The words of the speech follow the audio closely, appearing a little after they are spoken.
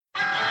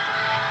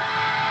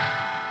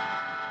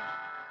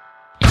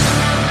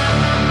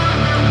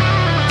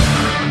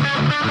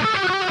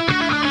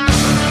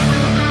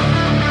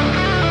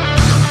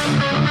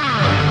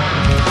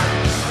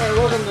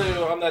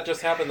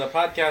Just Happened, the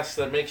podcast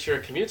that makes your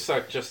commute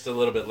suck just a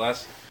little bit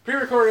less.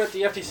 Pre-recorded at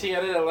the FTC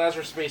edit at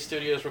Lazarus Space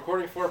Studios,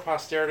 recording for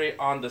posterity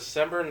on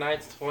December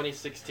 9th,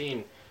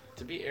 2016.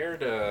 To be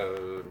aired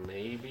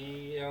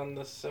maybe on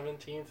the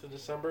 17th of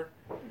December?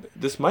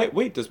 This might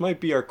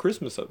be our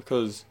Christmas episode,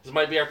 because... This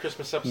might be our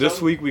Christmas episode.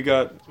 This week we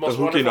got the most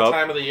wonderful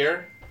time of the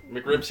year,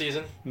 McRib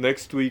season.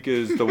 Next week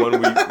is the one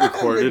we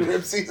recorded.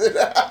 McRib season.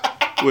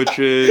 Which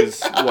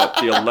is, what,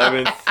 the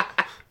 11th?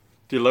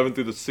 The 11th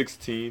through the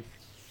 16th.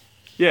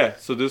 Yeah,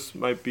 so this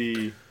might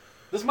be...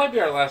 This might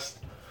be our last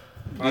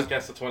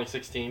podcast of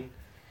 2016.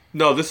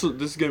 No, this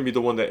is going to be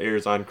the one that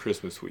airs on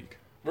Christmas week.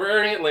 We're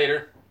airing it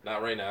later,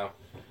 not right now.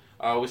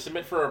 We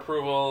submit for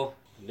approval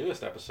the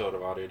newest episode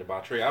of Audio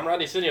Debauchery. I'm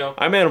Rodney Sinio.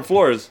 I'm Adam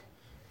Flores.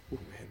 Oh,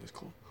 man, that's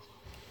cool.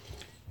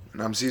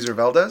 And I'm Cesar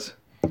Valdez.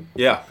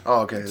 Yeah.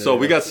 Oh, okay. So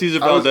we got Cesar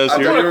Valdez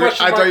here.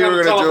 I thought you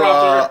were going to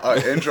do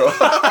an intro.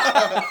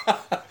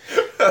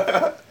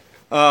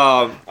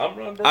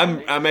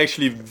 I'm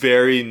actually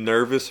very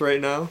nervous right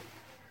now.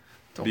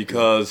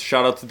 Because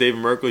shout out to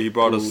David Merkel, he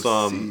brought us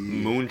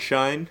some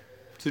moonshine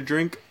to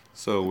drink.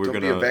 So we're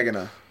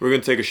gonna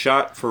take a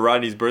shot for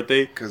Rodney's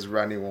birthday. Because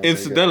Rodney won't.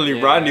 Incidentally,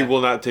 Rodney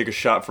will not take a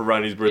shot for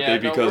Rodney's birthday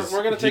because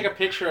we're gonna take a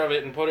picture of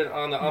it and put it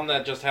on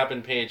that Just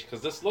Happened page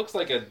because this looks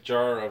like a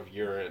jar of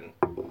urine.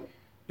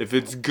 If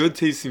it's good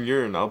tasting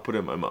urine, I'll put it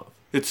in my mouth.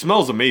 It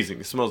smells amazing.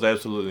 It smells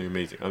absolutely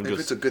amazing. If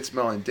it's a good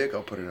smelling dick,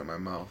 I'll put it in my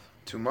mouth.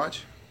 Too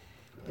much?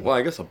 Well,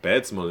 I guess a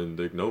bad smelling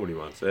dick. Nobody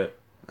wants that.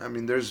 I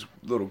mean, there's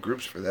little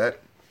groups for that.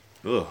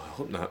 Ugh, I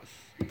hope not.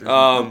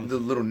 The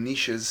little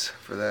niches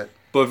for that.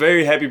 But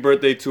very happy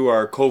birthday to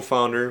our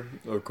co-founder.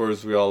 Of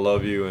course, we all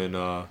love you and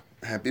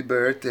happy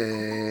birthday.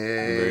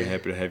 I'm very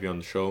happy to have you on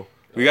the show.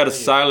 We got to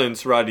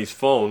silence Rodney's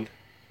phone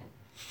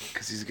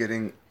because he's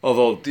getting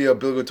the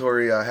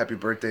obligatory happy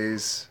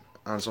birthdays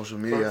on social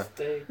media.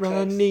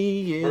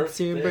 Rodney, it's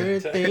your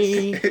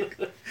birthday.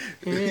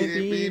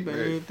 Happy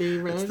birthday,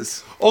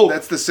 Rodney.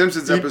 That's the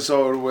Simpsons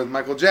episode with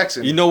Michael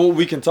Jackson. You know what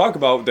we can talk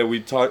about that we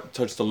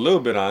touched a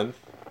little bit on,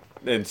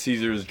 and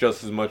Caesar is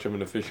just as much of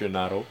an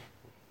aficionado.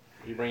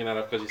 Are you bringing that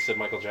up because you said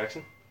Michael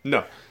Jackson?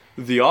 No.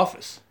 The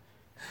Office.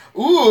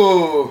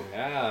 Ooh.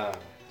 Yeah.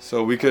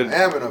 So we could.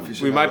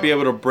 We might be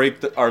able to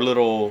break our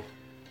little.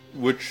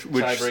 Which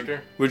tiebreaker?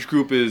 Which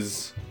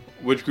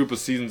group of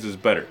seasons is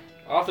better?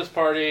 Office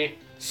Party.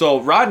 So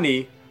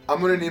Rodney.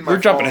 I'm gonna need my. We're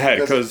jumping ahead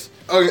because.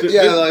 This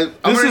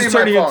is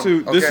turning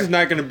into. This is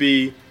not going to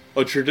be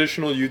a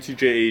traditional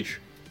UTJH.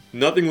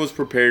 Nothing was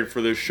prepared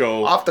for this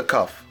show. Off the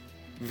cuff.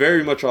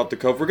 Very much off the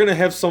cuff. We're gonna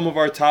have some of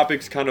our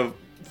topics kind of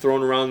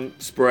thrown around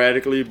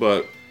sporadically,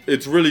 but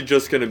it's really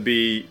just going to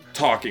be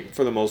talking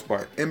for the most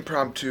part.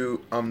 Impromptu,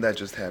 that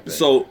just happened.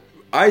 So,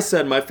 I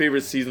said my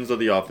favorite seasons of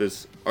The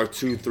Office are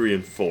 2, 3,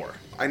 and 4.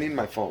 I need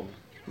my phone.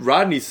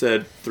 Rodney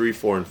said 3,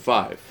 4, and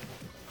 5.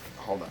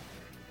 Hold on.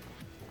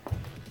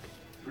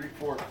 3,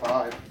 4,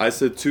 5. I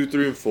said 2,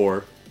 3, and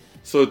 4.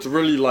 So, it's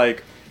really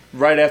like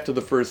right after the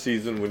first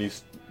season when you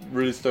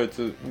really start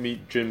to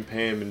meet Jim,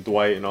 Pam, and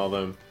Dwight and all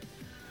them.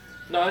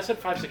 No, I said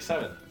 5, 6,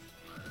 7.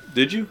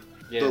 Did you?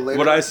 Yeah. What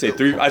did I say?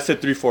 3. I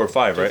said 3, 4,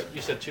 5, right?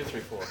 You said 2, 3,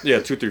 4. Yeah,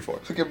 2, 3,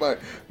 4. Look at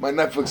my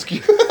Netflix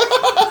queue.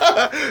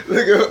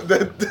 Look at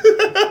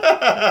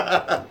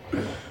that.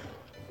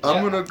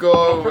 I'm gonna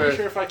go. I'm pretty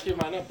sure if I queue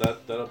mine up,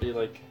 that'll be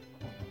like.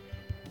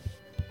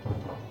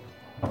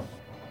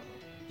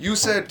 You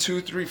said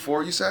 2, 3,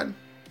 4. You said.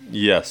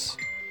 Yes.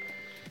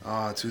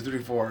 2, 3,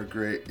 4.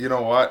 Great. You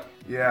know what?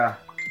 Yeah.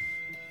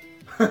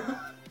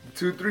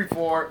 2, 3,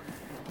 4.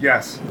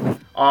 Yes.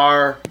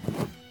 Are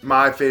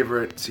my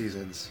favorite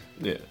seasons.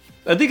 Yeah.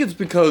 I think it's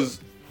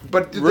because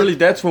really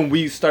that's when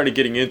we started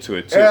getting into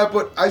it too. Yeah,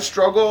 but I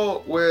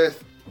struggle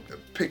with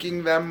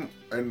picking them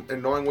and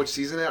knowing which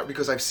season they are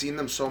because I've seen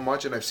them so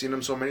much and I've seen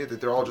them so many that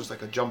they're all just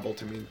like a jumble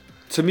to me.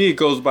 To me, it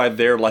goes by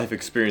their life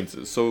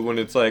experiences. So when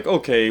it's like,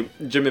 okay,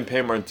 Jim and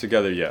Pam aren't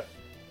together yet.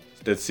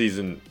 That's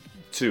season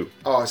 2.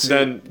 Oh, see.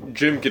 Then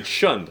Jim gets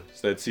shunned.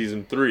 So that's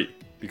season 3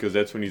 because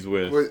that's when he's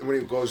with...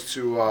 When he goes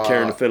to...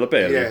 Karen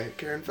Filippelli. Yeah,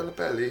 Karen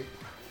Filippelli.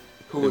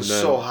 Who was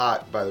so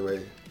hot, by the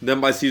way. Then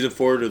by season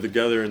 4, they're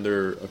together and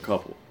they're a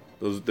couple.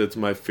 That's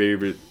my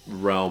favorite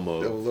realm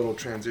of... A little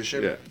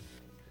transition? Yeah.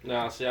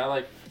 No, see, I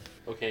like...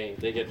 Okay,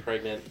 they get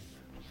pregnant.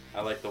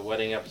 I like the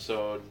wedding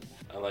episode.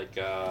 I like,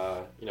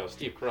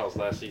 Steve Carell's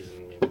last season.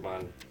 I mean, come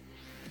on.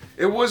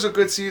 It was a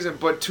good season,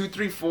 but 2,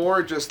 3,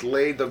 4 just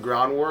laid the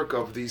groundwork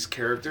of these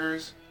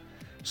characters.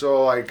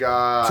 So, like...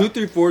 2,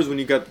 3, 4 is when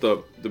you got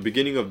the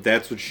beginning of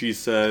That's What She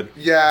Said.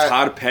 Yeah.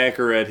 Todd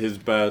Packer at his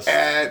best.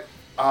 And...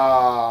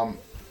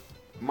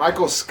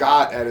 Michael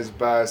Scott at his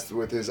best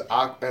with his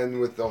and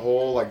with the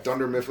whole like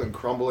Dunder Mifflin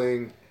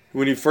crumbling.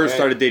 When he first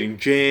started dating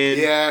Jan.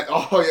 Yeah.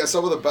 Oh yeah.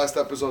 Some of the best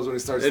episodes when he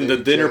starts. And the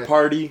dinner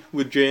party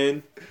with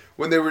Jan.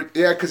 When they were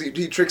because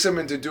he tricks him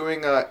into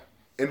doing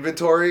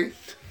inventory.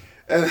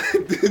 And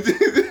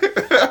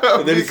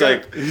then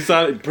he's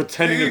not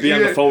pretending to be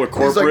on the phone with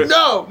corporate. He's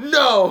like,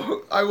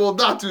 no, I will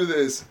not do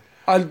this.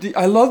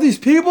 I love these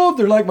people.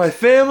 They're like my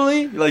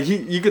family. Like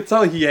you could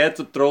tell he had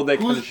to throw that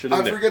kind of shit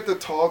in there. I forget the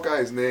tall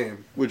guy's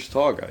name. Which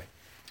tall guy?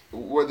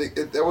 Were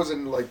that was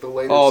in like the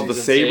later Oh, seasons.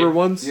 the Saber Gabe.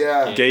 ones?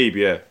 Yeah. Gabe,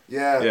 yeah.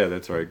 Yeah. Yeah,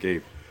 that's right,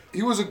 Gabe.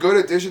 He was a good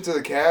addition to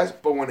the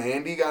cast, but when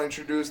Andy got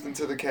introduced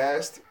into the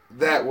cast,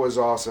 that was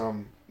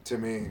awesome to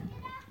me.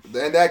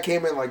 And that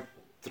came in like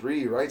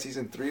 3, right?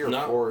 Season 3 or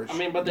 4. I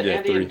mean, but the Yeah,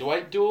 Andy 3. and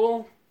Dwight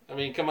duel. I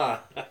mean, come on.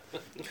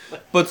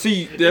 But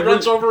see, he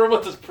runs over him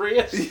with his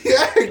Prius.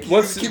 Yeah,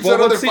 what's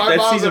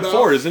that's season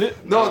 4, isn't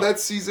it? No,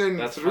 that's season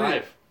That's 3.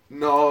 5.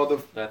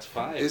 No, That's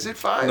 5. Is it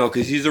 5? No,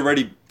 because he's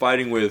already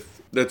fighting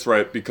with. That's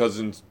right,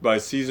 because by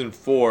season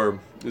 4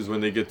 is when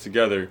they get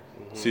together.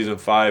 Mm-hmm. Season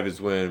 5 is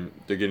when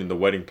they're getting the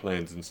wedding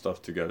plans and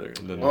stuff together.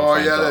 And then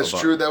that's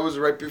true. That was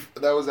right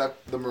before. That was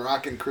at the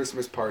Moroccan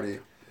Christmas party.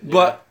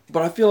 But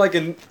I feel like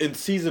in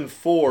season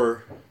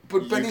 4.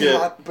 But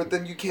but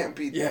then you can't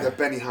beat the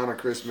Benihana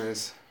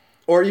Christmas.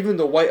 Or even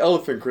the White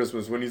Elephant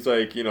Christmas when he's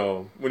like,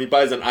 when he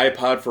buys an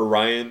iPod for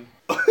Ryan.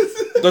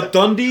 The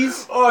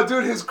Dundies. Oh,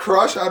 dude, his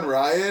crush on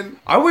Ryan.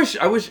 I wish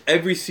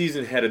every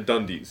season had a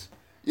Dundies.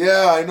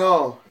 Yeah, I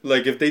know.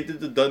 Like if they did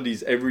the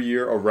Dundies every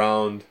year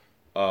around,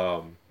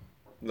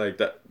 like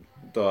the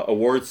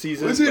award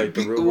season.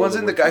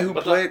 Wasn't the guy who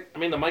played?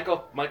 The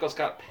Michael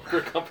Scott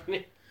Paper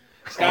Company.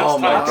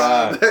 Scott's Tots. My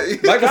God.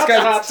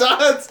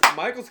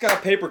 Michael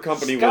Scott Paper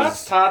Company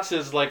Scott's Tots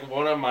is like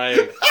one of my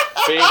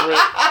favorite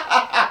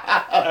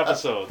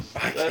episodes.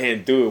 I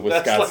can't do it with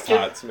Scott's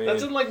Tots, man.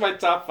 That's in like my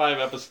top 5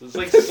 episodes.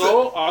 It's like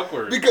so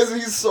awkward. Because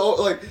he's so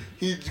like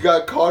he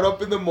got caught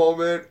up in the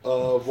moment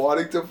of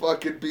wanting to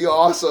fucking be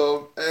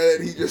awesome,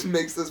 and he just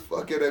makes this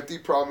fucking empty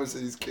promise to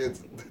these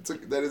kids.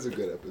 That is a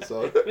good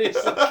episode.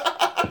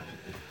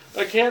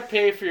 I can't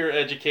pay for your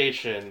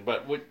education,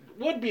 but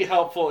would be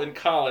helpful in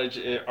college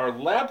are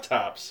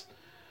laptops,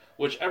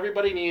 which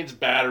everybody needs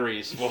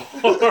batteries for.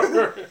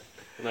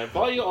 And I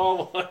bought you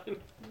all one.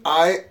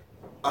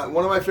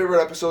 One of my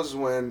favorite episodes is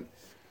when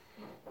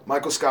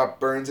Michael Scott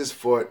burns his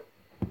foot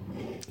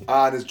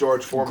on his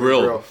George Foreman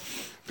grill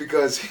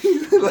because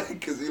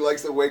he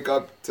likes to wake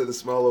up to the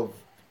smell of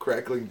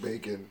crackling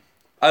bacon.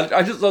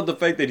 I just love the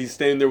fact that he's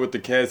standing there with the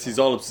cast. He's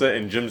all upset,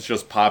 and Jim's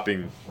just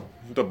popping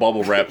the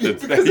bubble wrap. He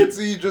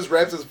just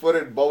wraps his foot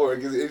in bubble wrap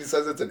because he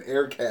says it's an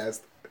air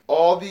cast.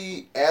 All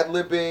the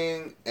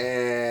ad-libbing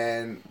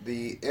and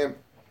the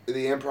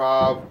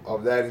improv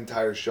of that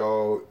entire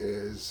show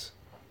is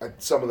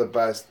some of the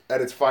best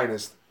at its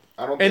finest.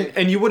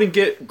 And you wouldn't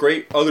get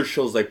great other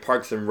shows like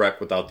Parks and Rec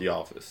without The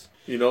Office.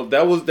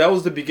 That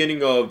was the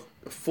beginning of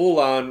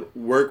full-on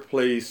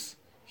workplace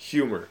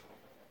humor.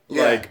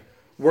 Yeah. Like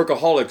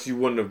Workaholics, you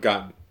wouldn't have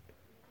gotten.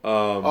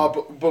 But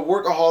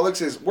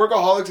Workaholics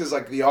is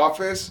like The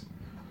Office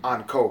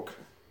on coke.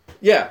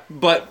 Yeah,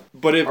 but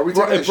are we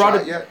taking a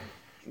shot yet?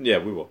 Yeah,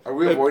 we will. Are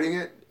we avoiding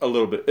it? A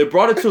little bit. It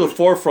brought it to the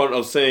forefront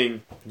of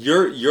saying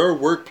your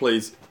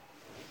workplace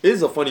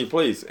is a funny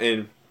place,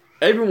 and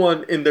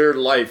everyone in their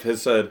life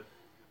has said,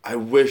 I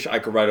wish I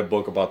could write a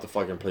book about the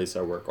fucking place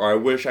I work, or I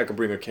wish I could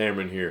bring a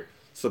camera in here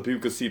so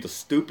people could see the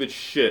stupid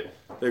shit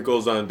that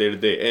goes on day to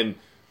day. And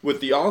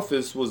with The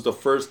Office was the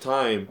first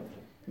time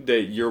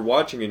that you're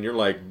watching and you're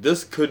like,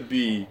 this could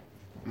be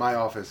my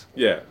office.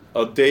 Yeah,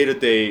 a day to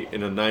day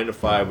in a 9 to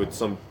 5 with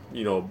some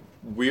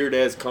weird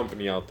ass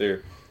company out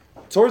there.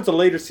 Towards the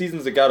later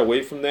seasons, it got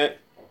away from that,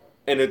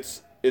 and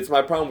it's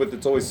my problem with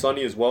It's Always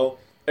Sunny as well.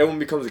 Everyone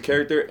becomes a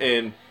character,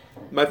 and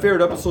my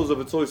favorite episodes of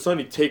It's Always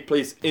Sunny take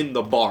place in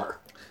the bar.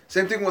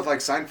 Same thing with like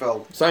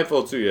Seinfeld.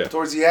 Seinfeld too, yeah.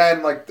 Towards the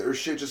end, like their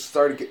shit just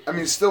started.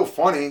 It's still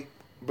funny,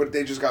 but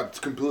they just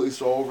got completely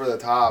so over the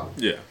top.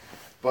 Yeah.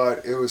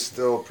 But it was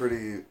still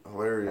pretty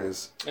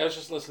hilarious. I was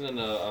just listening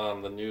to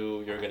the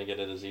new You're Gonna Get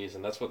a Disease,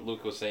 and that's what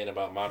Luke was saying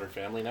about Modern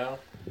Family now.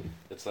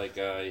 It's like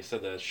he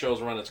said the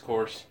show's run its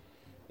course.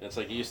 And it's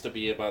like it used to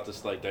be about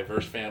this like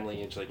diverse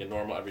family, it's like in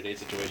normal everyday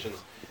situations.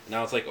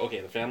 Now it's like,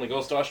 okay, the family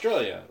goes to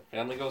Australia,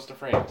 family goes to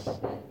France,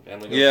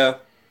 Yeah,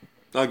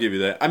 I'll give you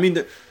that. I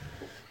mean,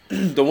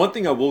 the one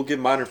thing I will give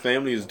Modern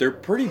Family is they're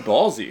pretty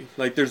ballsy.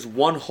 Like, there's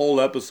one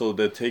whole episode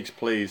that takes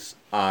place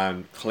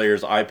on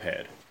Claire's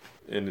iPad,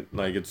 and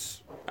like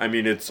it's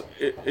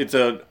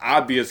an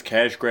obvious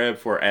cash grab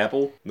for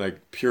Apple,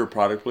 like pure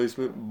product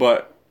placement.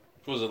 But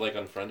was it like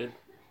Unfriended?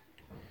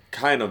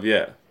 Kind of,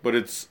 yeah. But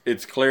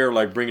it's Claire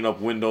like bringing up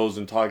windows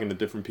and talking to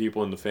different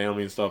people in the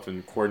family and stuff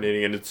and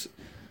coordinating. And it's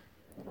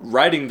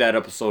writing that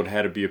episode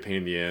had to be a pain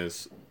in the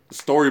ass.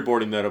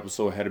 Storyboarding that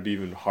episode had to be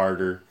even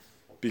harder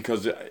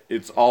because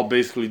it's all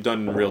basically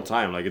done in real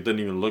time. Like, it doesn't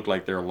even look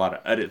like there are a lot of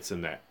edits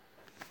in that.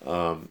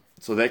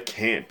 So that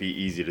can't be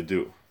easy to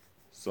do.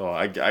 So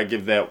I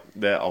give that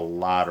a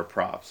lot of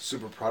props.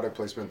 Super product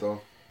placement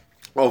though.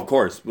 Oh, of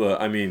course,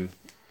 but I mean,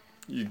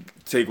 you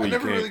take what you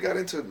can. I never really got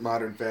into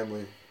Modern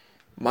Family.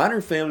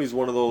 Modern Family is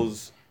one of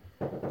those,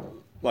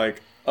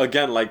 like,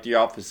 again, like The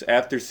Office.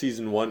 After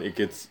season 1, it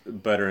gets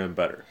better and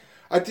better.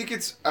 I think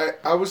it's.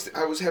 I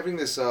was having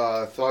this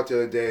thought the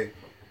other day,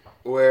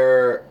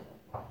 where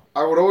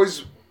I would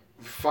always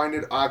find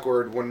it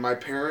awkward when my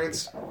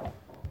parents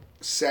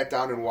sat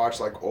down and watched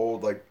like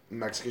old like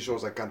Mexican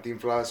shows like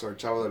Cantinflas or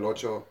Chavo del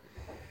Ocho,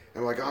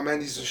 and I'm like, oh man,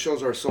 these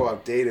shows are so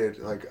outdated.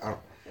 Like,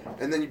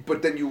 And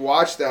then you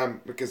watch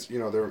them because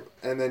they're,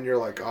 and then you're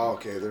like, oh,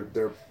 okay,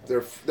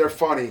 they're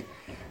funny,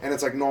 and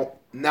it's like, no,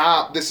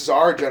 now this is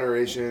our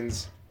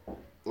generation's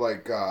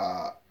like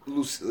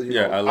Lucy.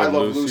 I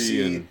love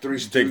Lucy and Three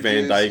Stooges. Dick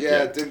Van Dyke.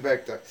 Yeah, Dick Van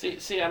Dyke.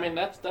 See, I mean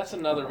that's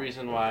another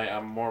reason why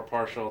I'm more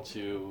partial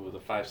to the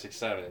 5, 6,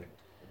 7,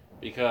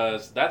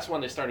 because that's when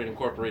they started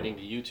incorporating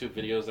the YouTube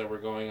videos that were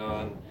going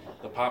on,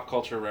 the pop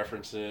culture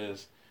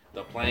references.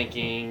 The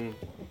planking,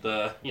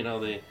 the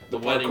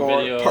wedding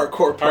video,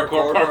 parkour.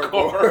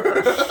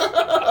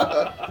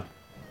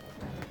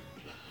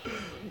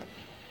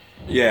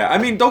 Yeah, I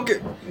mean, don't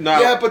get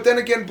Yeah, but then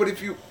again,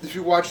 if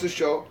you watch the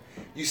show,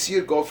 you see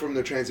it go from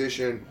the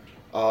transition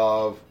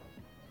of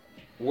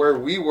where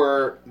we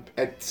were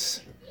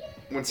at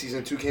when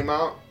season 2 came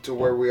out to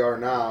where we are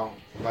now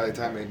by the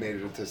time they made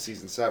it into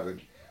season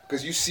 7,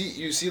 because you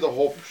see the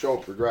whole show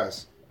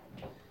progress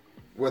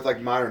with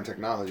like modern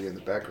technology in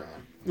the background.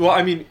 Well,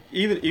 I mean,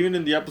 even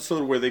in the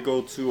episode where they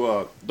go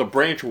to the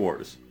Branch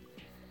Wars,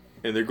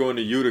 and they're going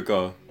to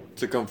Utica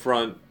to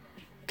confront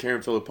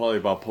Karen Filippelli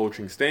about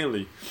poaching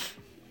Stanley,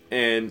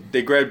 and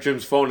they grab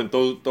Jim's phone and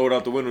throw it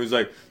out the window. He's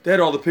like, "They had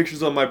all the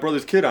pictures of my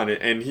brother's kid on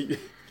it," and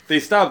they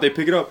stop, they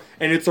pick it up,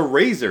 and it's a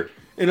razor.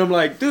 And I'm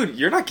like, dude,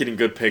 you're not getting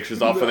good pictures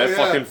off of that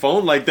fucking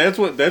phone. Like, that's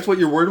what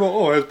you're worried about?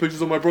 Oh, it has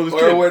pictures of my brother's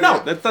kid.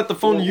 No, that's not the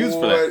phone you use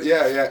for that.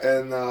 Yeah,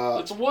 and...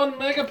 it's 1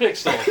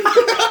 megapixel.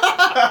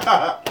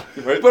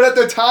 Right? But at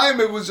the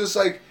time, it was just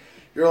like,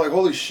 you're like,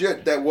 holy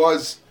shit, that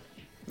was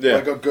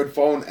like a good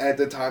phone at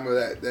the time of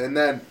that. And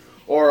then,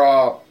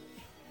 or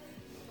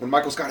when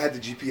Michael Scott had the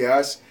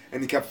GPS,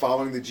 and he kept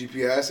following the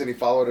GPS, and he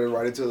followed it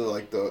right into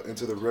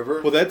the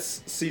river. Well,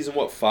 that's season,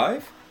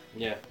 5?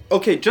 Yeah.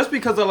 Okay, just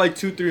because I like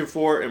 2, 3, and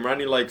 4, and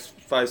Rodney likes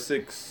 5,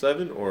 6,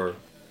 7, or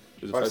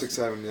is it 5, 6,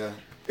 7? Yeah.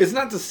 It's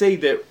not to say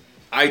that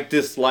I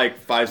dislike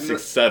 5,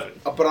 6,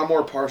 7. But I'm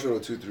more partial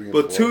to 2, 3, and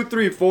 4. But 2,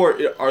 3, 4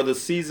 are the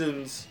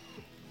seasons.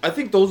 I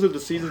think those are the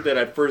seasons that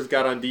I first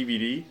got on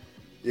DVD.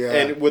 Yeah.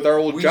 And with our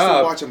old job, we used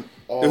to watch them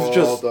all it was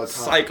just the time.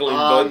 cycling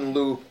on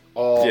loop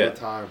all the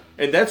time.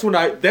 And that's when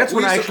I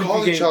actually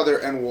call each other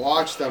and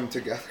watch them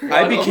together.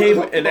 I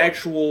became an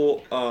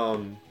actual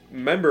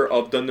member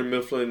of Dunder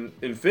Mifflin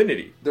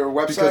Infinity. Their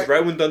website? Because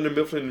right when Dunder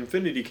Mifflin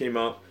Infinity came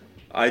out,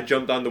 I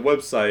jumped on the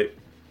website,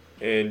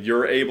 and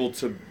you're able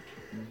to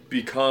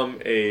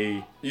become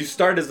you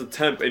start as a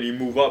temp and you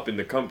move up in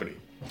the company.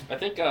 I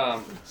think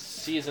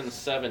season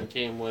 7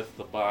 came with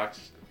the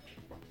box.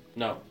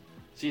 No,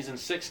 season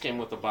 6 came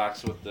with the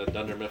box with the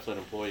Dunder Mifflin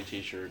employee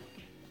T-shirt,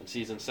 and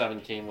season 7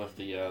 came with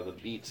the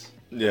Beats.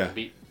 Yeah.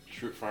 Beat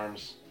Shroot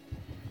Farms.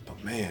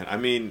 But man, I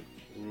mean,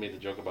 we made the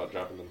joke about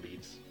dropping the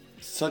Beats.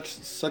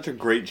 Such a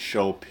great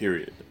show,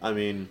 period. I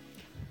mean,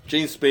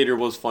 James Spader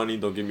was funny,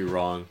 don't get me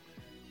wrong.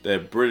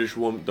 That British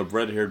woman, the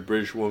red-haired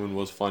British woman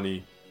was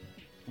funny.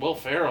 Will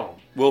Ferrell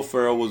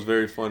was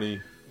very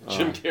funny.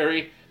 Jim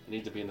Carrey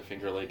needs to be in the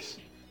Finger Lakes.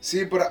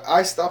 See, but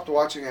I stopped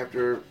watching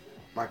after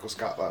Michael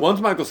Scott left.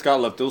 Once Michael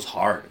Scott left, it was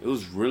hard. It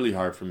was really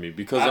hard for me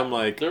because I'm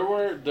like... There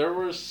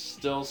were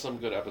still some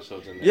good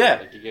episodes in there. Yeah,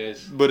 like you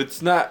guys... but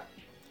it's not...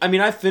 I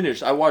mean, I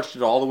watched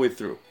it all the way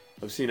through.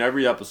 I've seen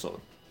every episode.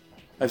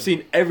 I've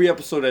seen every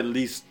episode at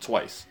least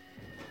twice,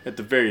 at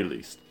the very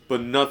least.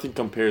 But nothing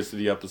compares to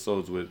the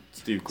episodes with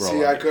Steve Carell.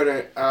 See, I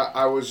couldn't.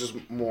 I was just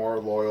more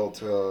loyal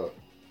to.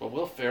 But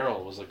Will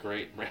Ferrell was a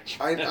great ranch.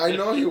 I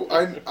know he.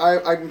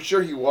 I'm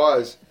sure he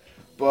was,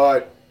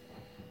 but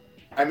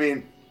I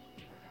mean,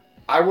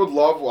 I would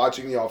love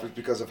watching The Office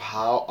because of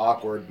how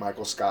awkward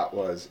Michael Scott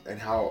was and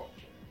how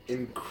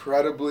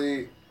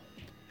incredibly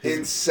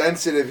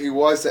insensitive he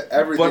was to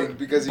everything.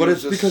 Because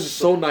it's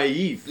so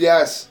naive.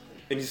 Yes,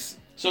 and he's.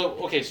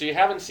 So you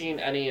haven't seen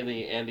any of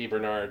the Andy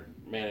Bernard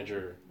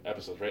manager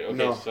episodes, right? Okay,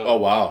 no. So, oh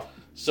wow.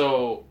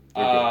 So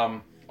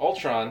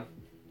Ultron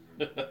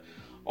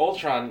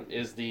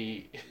is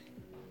he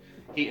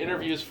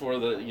interviews for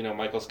the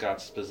Michael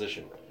Scott's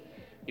position.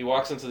 He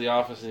walks into the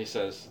office and he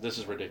says, "This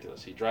is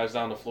ridiculous." He drives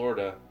down to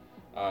Florida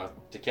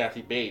to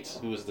Kathy Bates,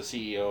 who is the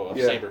CEO of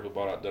Sabre, who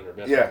bought out Dunder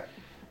Mifflin. Yeah.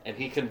 And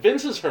he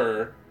convinces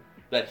her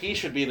that he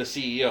should be the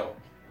CEO.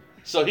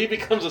 So he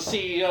becomes a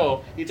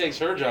CEO. He takes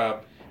her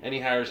job. And he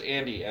hires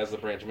Andy as the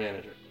branch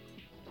manager.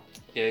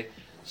 Okay,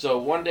 so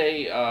one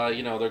day,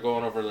 they're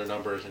going over their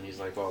numbers, and he's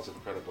like, "Oh, it's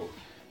incredible.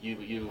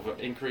 You've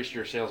increased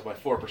your sales by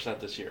 4%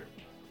 this year,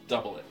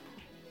 double it."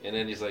 And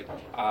then he's like,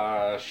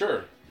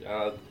 "Sure.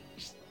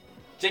 Just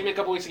take me a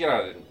couple weeks to get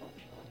out of it."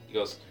 He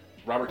goes,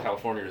 Robert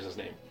California is his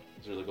name.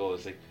 His really goal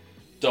is like,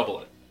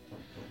 double it.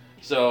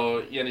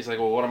 So and he's like,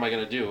 "Well, what am I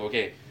gonna do?"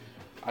 Okay.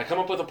 I come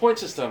up with a point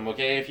system,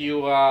 okay? If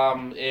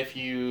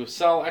you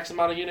sell X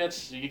amount of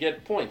units, you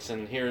get points,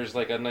 and here's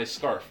like a nice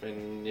scarf.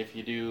 And if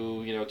you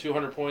do,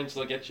 200 points,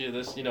 they'll get you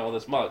this,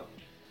 this mug.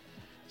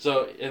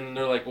 So, and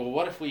they're like, "Well,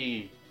 what if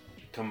we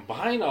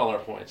combine all our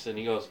points?" And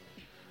he goes,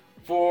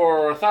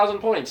 "For 1,000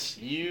 points,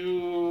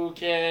 you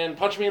can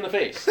punch me in the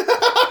face." and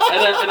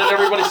then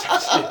everybody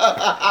starts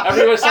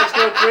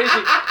going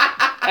crazy.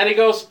 And he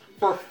goes,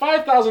 "For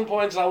 5,000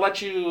 points, I'll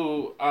let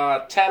you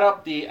tat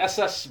up the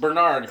SS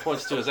Bernard." He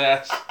points to his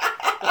ass.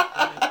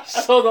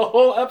 So the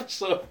whole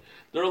episode,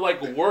 they're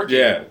like working.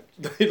 Yeah,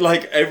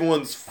 like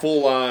everyone's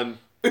full on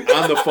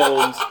the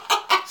phones,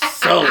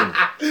 selling.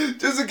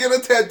 Just to get a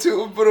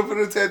tattoo, put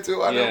a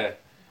tattoo on him. Yeah.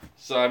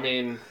 So I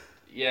mean,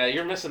 yeah,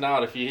 you're missing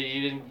out if you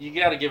didn't. You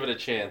got to give it a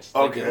chance.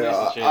 Okay, at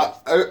least a chance.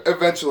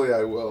 Eventually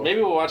I will.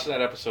 Maybe we'll watch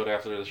that episode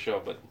after the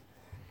show, but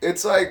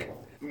it's like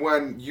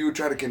when you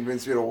try to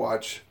convince me to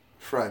watch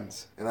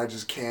Friends, and I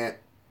just can't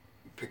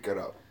pick it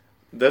up.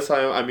 That's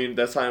how I'm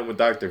with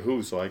Doctor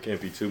Who, so I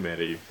can't be too mad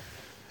at you.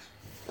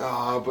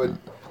 But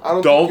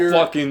I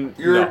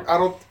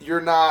don't.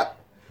 You're not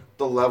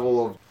the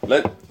level of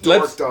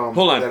let's hold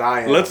on. that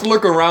I am. Let's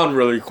look around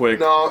really quick.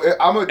 No,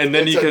 and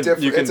then you can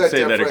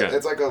say that again.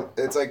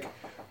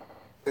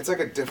 It's like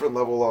a different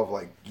level of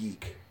like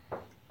geek.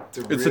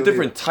 It's a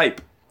different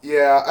type.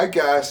 Yeah, I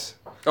guess.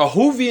 A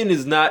Whovian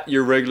is not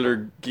your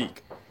regular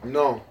geek.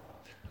 No.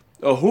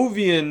 A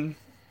Whovian,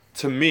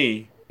 to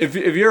me, if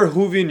you're a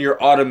Whovian,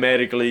 you're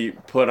automatically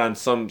put on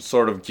some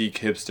sort of geek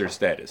hipster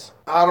status.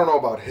 I don't know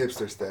about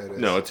hipster status.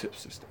 No, it's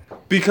hipster status.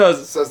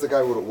 Because says the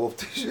guy with a wolf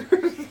t-shirt.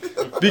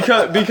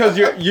 because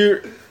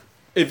you're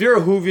if you're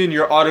a Whovian,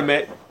 you're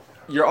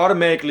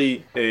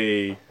automatically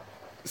a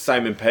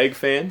Simon Pegg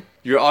fan.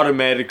 You're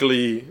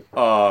automatically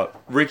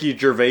Ricky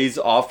Gervais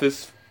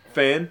Office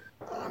fan.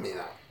 I mean,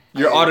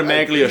 you're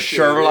automatically a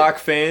Sherlock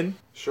fan.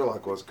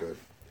 Sherlock was good.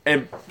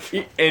 And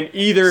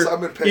either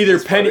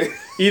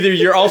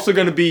you're also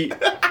going to be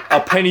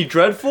a Penny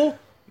Dreadful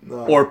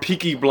or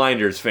Peaky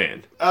Blinders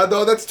fan.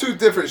 No, that's two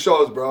different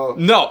shows, bro.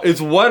 No, it's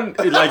one.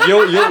 Like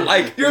you'll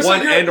like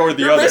one end or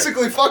the other. You're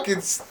basically fucking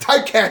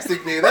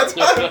typecasting me. That's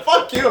why.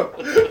 Fuck you.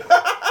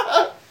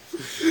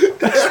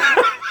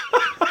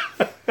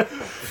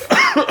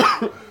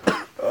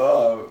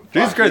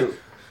 Jesus Christ.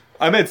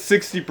 I'm at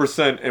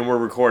 60% and we're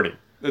recording.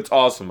 It's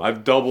awesome.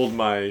 I've doubled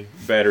my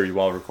battery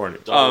while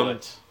recording.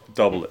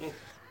 Double it.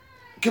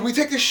 Can we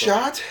take this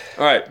shot?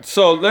 Alright,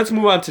 so let's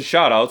move on to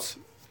shout-outs,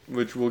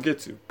 which we'll get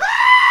to.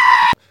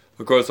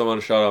 Of course, I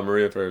want to shout out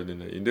Maria for everything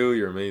that you do.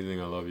 You're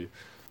amazing. I love you.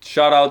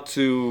 Shout out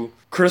to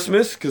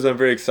Christmas, because I'm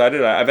very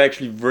excited. I've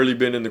actually really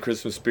been in the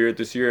Christmas spirit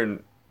this year,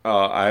 and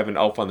I have an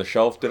Elf on the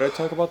Shelf. Did I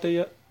talk about that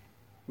yet?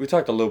 We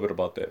talked a little bit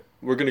about that.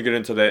 We're going to get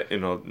into that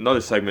in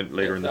another segment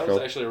later in the show. That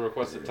was actually a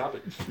requested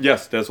topic.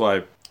 Yes, that's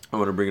why I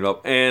want to bring it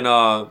up. And,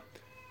 of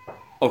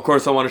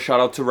course, I want to shout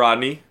out to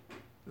Rodney.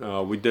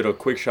 We did a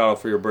quick shout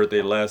out for your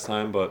birthday last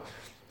time, but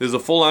this is a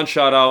full-on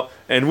shout out,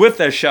 and with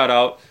that shout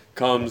out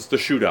comes the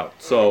shootout.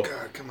 So, oh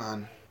God, come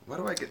on! Why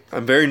do I get?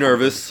 I'm very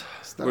nervous.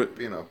 Stop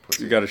being a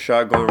pussy. You got a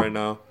shot going right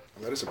now.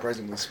 That is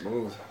surprisingly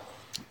smooth.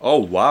 Oh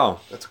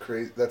wow! That's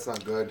crazy. That's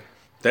not good.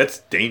 That's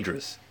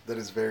dangerous. That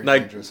is very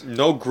dangerous.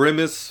 No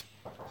grimace.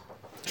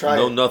 Try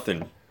no it.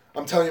 Nothing.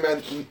 I'm telling you,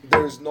 man.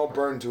 There's no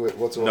burn to it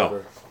whatsoever.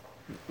 No.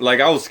 Like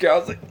I was scared. I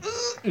was like,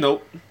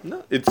 nope.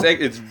 No.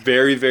 It's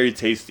very, very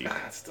tasty. It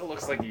still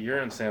looks like a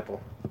urine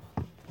sample.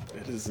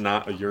 It is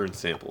not a urine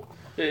sample.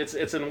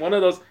 It's in one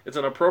of those. It's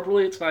an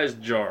appropriately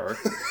sized jar,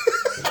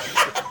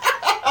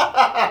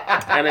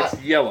 and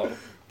it's yellow,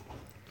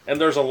 and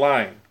there's a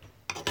line.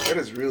 That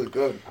is really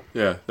good.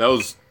 Yeah, that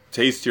was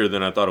tastier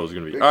than I thought it was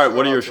gonna be. All right,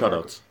 what are your shout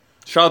outs?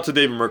 Shout out to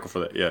David Merkel for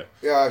that. Yeah.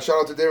 Yeah. Shout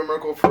out to David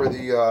Merkel for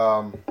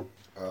the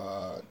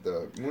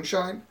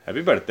moonshine.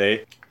 Happy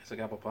birthday. It's like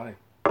apple pie.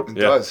 It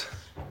does.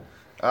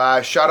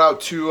 Shout out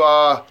to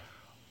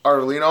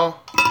Arlino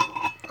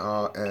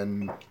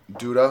and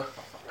Duda.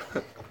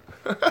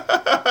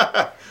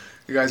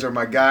 You guys are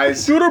my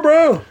guys. Duda,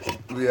 bro.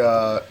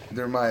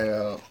 They're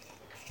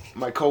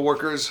my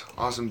co-workers.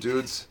 Awesome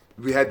dudes.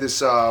 We had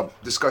this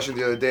discussion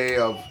the other day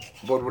of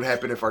what would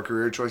happen if our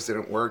career choice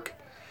didn't work,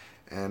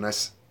 and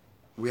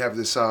we have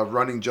this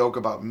running joke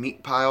about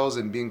meat piles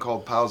and being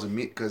called piles of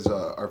meat because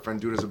our friend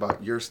Duda's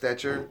about your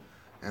stature.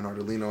 And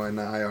Ardelino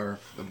and I are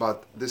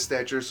about this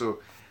stature, so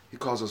he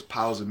calls us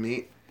piles of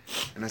meat.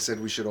 And I said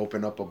we should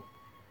open up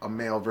a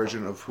male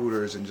version of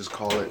Hooters and just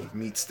call it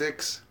Meat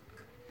Sticks.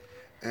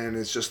 And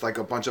it's just like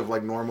a bunch of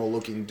like normal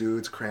looking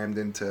dudes crammed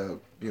into,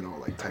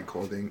 like tight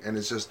clothing. And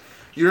it's just,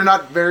 you're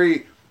not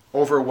very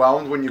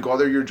overwhelmed when you go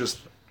there, you're just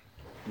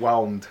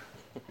whelmed.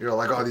 You're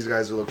like, oh, these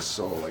guys look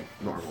so like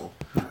normal.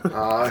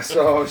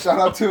 So shout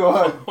out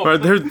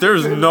to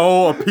there's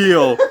no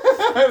appeal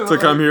to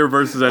come here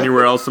versus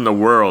anywhere else in the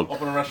world.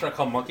 Open a restaurant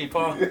called Monkey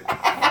Paw.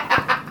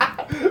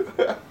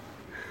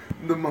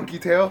 The Monkey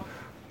Tail.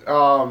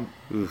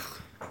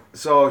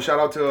 So shout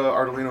out to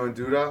Ardelino and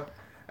Duda,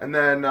 and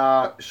then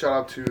shout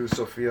out to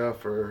Sophia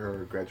for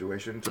her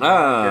graduation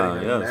tomorrow.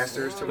 Getting her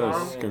master's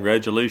tomorrow. Yes.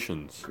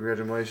 Congratulations.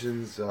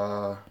 Congratulations.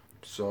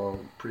 So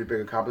pretty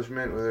big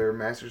accomplishment with her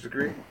master's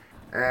degree.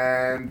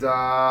 And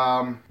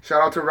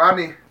shout out to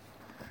Rodney.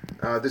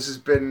 This has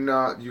been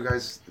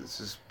This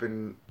has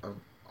been an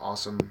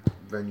awesome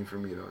venue for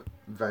me to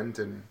vent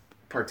and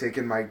partake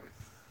in my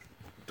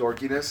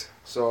dorkiness.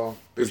 So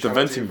it's the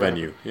venting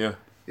venue. Yeah.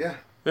 Yeah.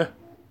 Yeah.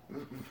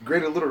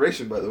 Great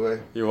alliteration, by the way.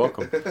 You're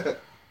welcome.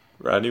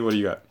 Rodney, what do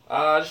you got?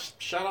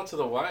 Just shout out to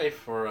the wife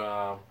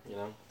for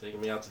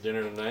taking me out to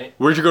dinner tonight.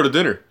 Where'd you go to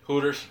dinner?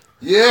 Hooters.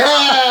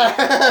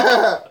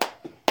 Yeah.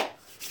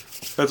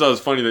 That's why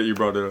it's funny that you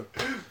brought it up.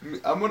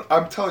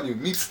 I'm telling you,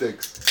 meat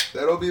sticks.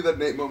 That'll be the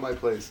name of my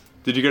place.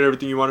 Did you get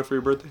everything you wanted for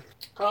your birthday?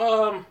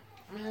 Man,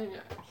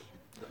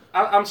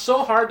 I'm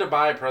so hard to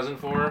buy a present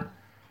for.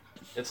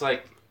 It's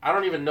like I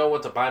don't even know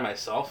what to buy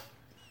myself,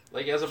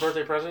 like as a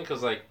birthday present,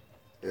 because like,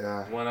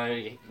 when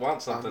I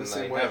want something,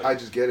 I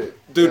just get it.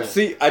 Dude,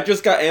 see, I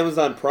just got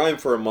Amazon Prime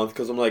for a month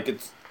because I'm like,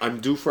 I'm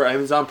due for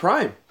Amazon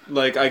Prime.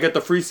 Like, I get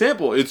the free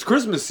sample. It's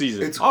Christmas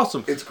season. It's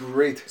awesome. It's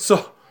great.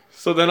 So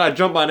then I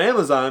jump on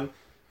Amazon.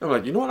 I'm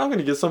like, you know what? I'm going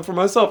to get some for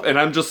myself. And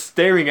I'm just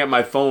staring at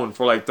my phone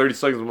for like 30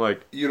 seconds. I'm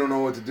like... You don't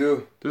know what to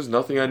do. There's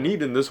nothing I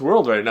need in this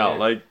world right now.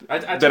 Like,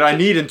 I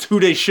need in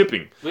 2-day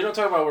shipping. We don't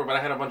talk about work, but I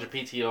had a bunch of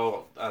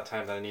PTO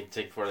time that I need to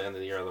take before the end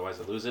of the year. Otherwise,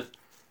 I lose it.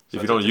 So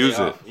if you don't use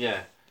it. Yeah.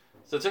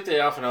 So I took the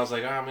day off, and I was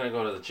like, I'm going to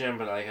go to the gym,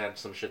 but I had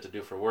some shit to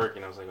do for work.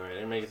 And I was like, all right, I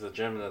didn't make it to the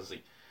gym. And I was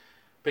like,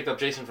 picked up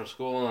Jason from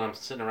school, and I'm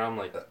sitting around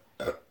like...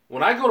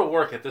 When I go to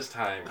work at this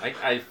time,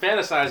 I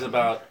fantasize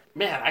about,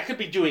 man, I could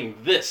be doing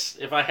this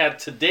if I had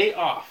today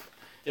off.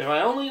 If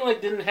I only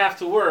didn't have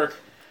to work,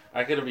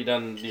 I could have been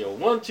done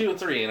 1, 2, and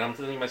 3. And I'm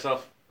thinking to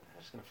myself,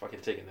 I'm just gonna fucking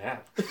take a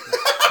nap.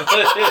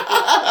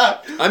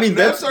 I mean,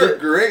 that's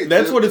great.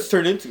 That's what it's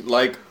turned into.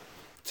 Like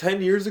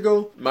 10 years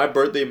ago, my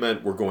birthday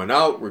meant we're going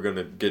out, we're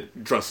gonna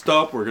get dressed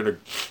up, we're gonna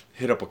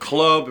hit up a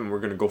club, and we're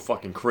gonna go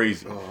fucking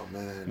crazy. Oh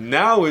man.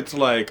 Now it's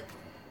like,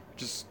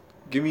 just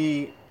give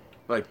me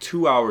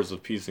 2 hours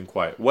of peace and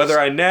quiet. Whether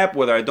I nap,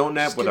 whether I don't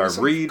nap, whether I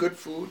read. Good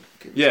food.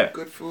 Give me some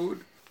good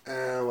food,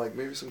 and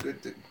maybe some a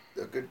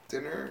good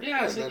dinner.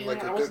 Yeah, and then,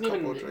 I wasn't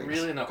even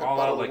really in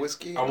all out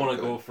whiskey. I want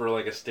to go for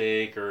a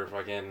steak or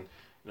fucking.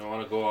 I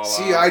want to go all out.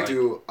 See, I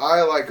do.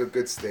 I like a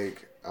good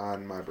steak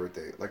on my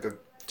birthday, like a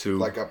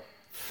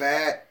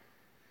fat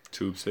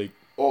tube steak.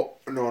 Oh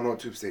no,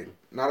 tube steak.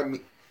 Not a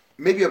meat.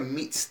 Maybe a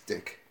meat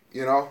stick.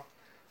 Like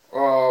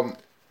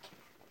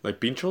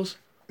pinchos.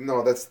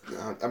 No, that's.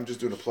 I'm just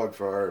doing a plug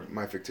for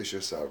my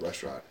fictitious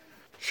restaurant.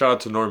 Shout out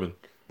to Norman.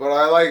 But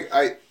I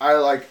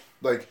like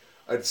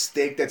a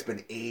steak that's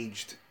been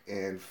aged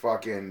and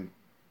fucking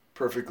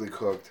perfectly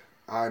cooked.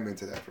 I'm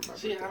into that for my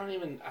birthday. I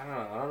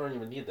don't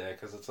even need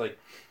that because it's like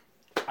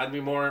I'd be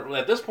more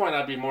at this point.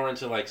 I'd be more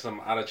into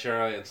some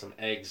arrachera and some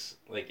eggs,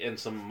 and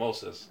some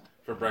mimosas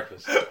for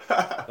breakfast.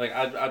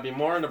 I'd be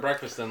more into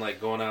breakfast than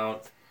going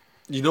out.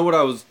 You know what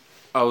I was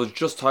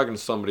just talking to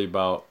somebody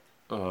about.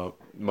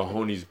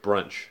 Mahoney's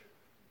brunch.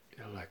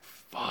 I'm like,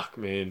 fuck,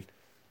 man.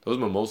 Those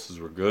mimosas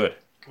were good.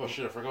 Well,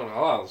 shit, if we're going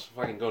all out, let's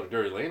fucking go to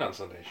Drury Lane on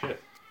Sunday.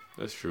 Shit.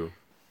 That's true.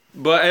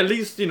 But at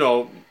least,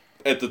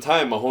 at the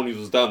time, Mahoney's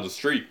was down the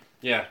street.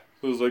 Yeah.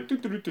 It was like,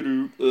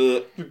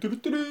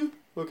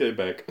 okay,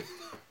 back.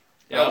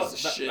 Yeah,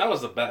 that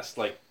was the best.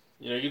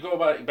 You go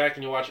back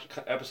and you watch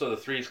an episode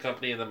of Three's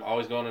Company and them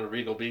always going to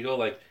Regal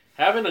Beagle.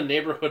 Having a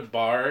neighborhood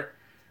bar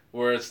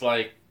where it's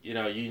you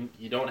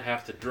don't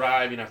have to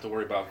drive. You don't have to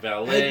worry about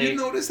valet. Have you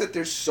noticed that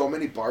there's so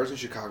many bars in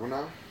Chicago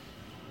now?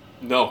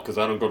 No, because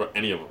I don't go to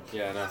any of them.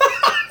 Yeah, I know.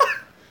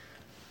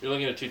 You're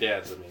looking at two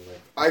dads.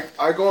 I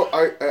go.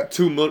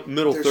 Two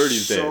middle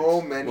 30s dads. So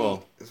many.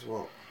 Well,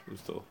 I'm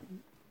still.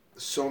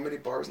 So many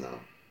bars now.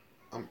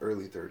 I'm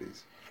early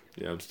 30s.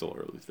 Yeah, I'm still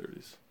early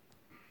 30s.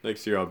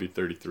 Next year I'll be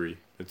 33.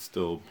 It's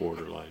still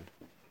borderline.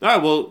 All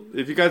right, well,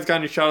 if you guys got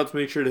any shout-outs,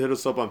 make sure to hit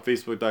us up on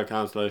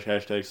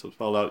Facebook.com/hashtag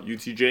spelled out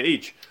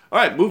UTJH. All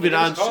right, moving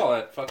on. Call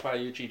it fuck by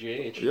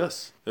UTJH.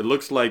 Yes, it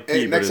looks like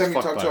P, next time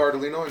you talk to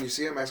Ardolino and you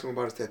see him, ask him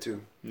about his tattoo.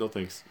 No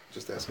thanks.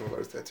 Just ask him about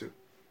his tattoo.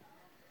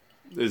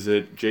 Is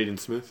it Jaden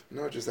Smith?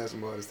 No, just ask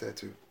him about his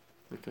tattoo.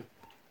 Okay.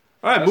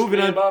 All right, moving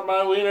on. About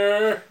my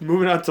wiener.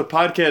 Moving on to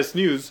podcast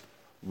news.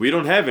 We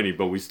don't have any,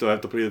 but we still have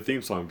to play the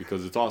theme song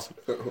because it's awesome.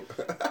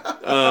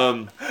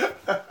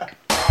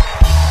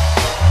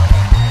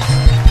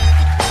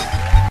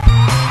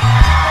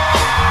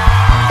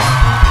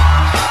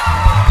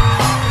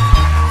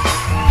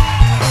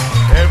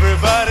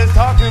 Everybody's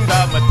talking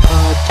about my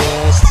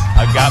podcast.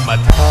 I got my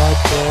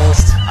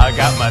podcast. I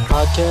got my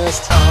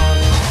podcast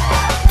on.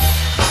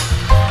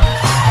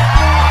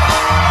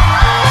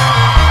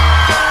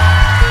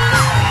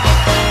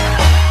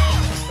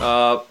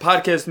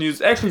 Podcast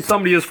news. Actually,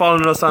 somebody is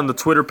following us on the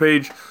Twitter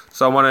page,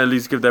 so I want to at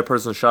least give that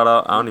person a shout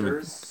out.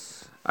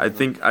 I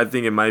think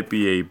it might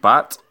be a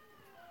bot.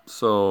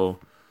 So,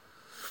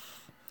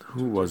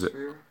 who was it?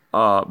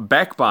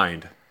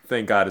 Backbind.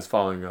 Thank God is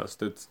following us.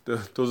 Those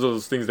are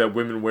those things that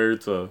women wear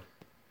to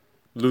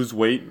lose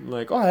weight.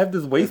 I have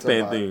this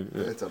waistband thing.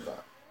 Yeah. It's a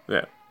bot.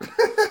 Yeah.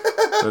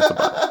 It's a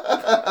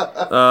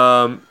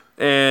bot.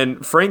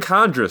 And Frank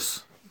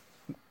Hondras,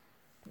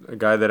 a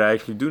guy that I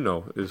actually do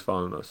know, is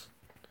following us.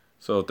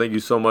 So thank you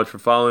so much for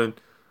following.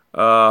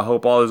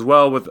 Hope all is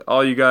well with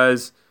all you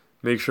guys.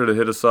 Make sure to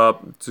hit us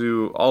up.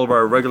 To all of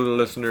our regular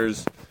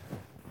listeners,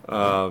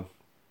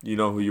 you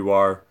know who you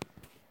are.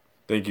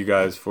 Thank you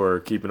guys for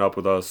keeping up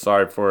with us.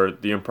 Sorry for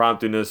the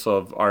impromptu-ness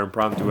of our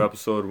impromptu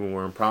episode when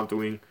we're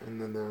impromptuing. And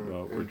then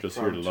we're just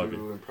here to love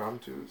you.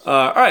 Impromptus.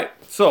 All right,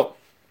 so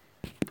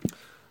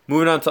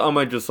moving on to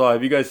I Just Saw.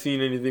 Have you guys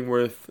seen anything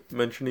worth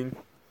mentioning?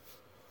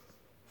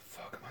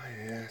 Fuck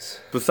my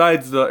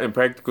Besides the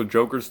Impractical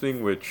Jokers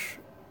thing, which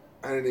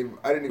I didn't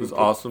even was put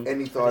awesome.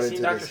 any thought Have you into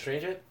seen Doctor this.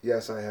 Strange yet?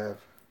 Yes, I have.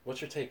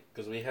 What's your take?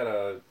 Because we had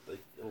a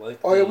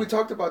lengthy... Oh yeah, we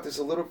talked about this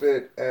a little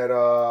bit at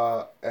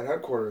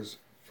headquarters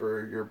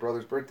for your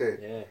brother's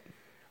birthday.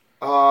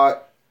 Yeah.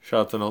 Shout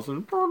out to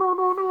Nelson.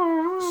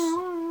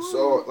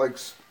 So like,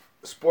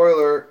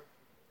 spoiler.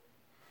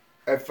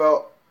 I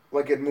felt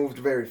like it moved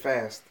very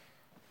fast,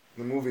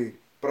 the movie,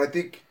 but I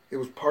think it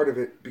was part of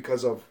it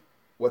because of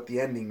what the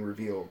ending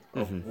revealed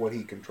of what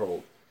he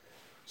controlled.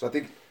 So I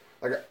think,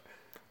 like,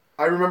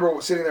 I remember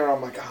sitting there and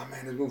I'm like, oh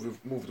man, this movie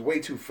moved way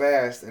too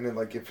fast, and then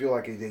like it feel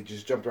like they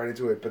just jumped right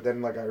into it. But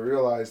then like I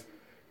realized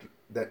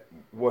that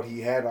what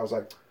he had, I was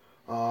like,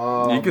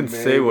 oh, you can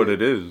say what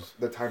it is.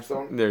 The time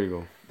stone. There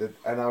you go.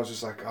 And I was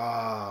just like,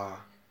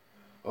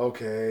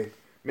 okay,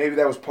 maybe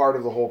that was part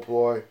of the whole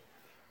ploy,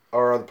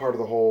 or part of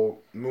the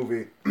whole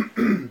movie.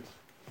 I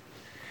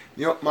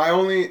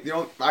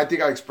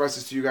think I expressed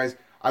this to you guys.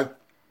 I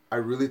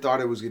really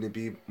thought it was going to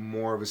be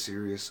more of a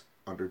serious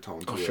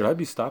undertone to it. Should I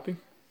be stopping?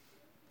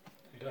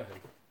 Go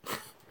ahead.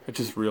 I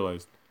just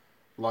realized.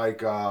 Like,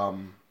 did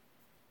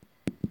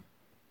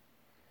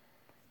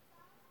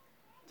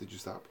you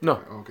stop?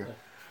 No. Okay.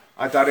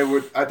 I thought it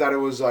would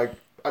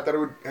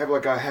have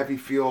like a heavy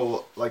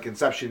feel like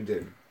Inception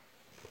did.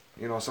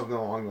 You know, something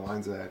along the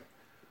lines of that.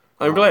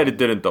 I'm glad it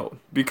didn't though,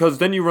 because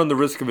then you run the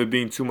risk of it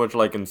being too much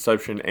like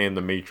Inception and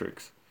The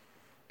Matrix.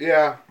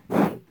 Yeah.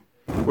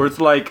 Where it's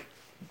like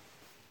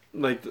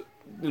the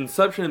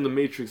Inception and The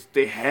Matrix,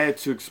 they had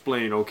to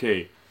explain,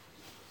 okay,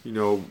 you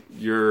know,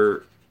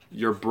 your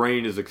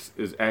brain is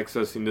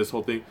accessing this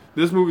whole thing.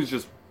 This movie's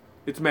just,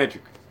 it's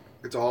magic.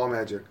 It's all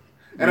magic.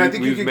 And I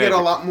think you can get a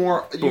lot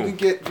more. You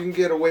can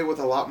get away with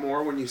a lot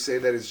more when you say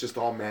that it's just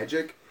all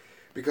magic,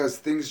 because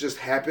things just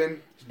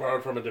happen. It's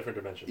borrowed from a different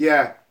dimension.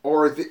 Yeah,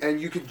 and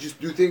you could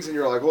just do things and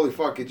you're like, holy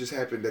fuck, it just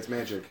happened. That's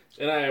magic.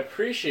 And I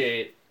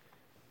appreciate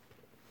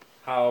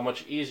how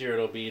much easier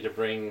it'll be to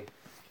bring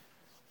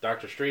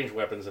Doctor Strange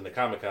weapons into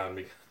Comic-Con,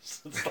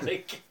 because it's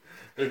like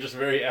they're just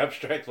very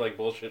abstract, like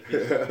bullshit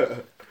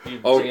pieces. You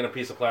bring in a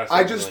piece of plastic.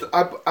 One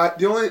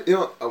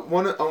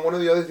of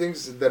the other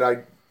things that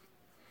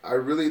I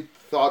really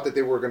thought that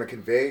they were going to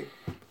convey,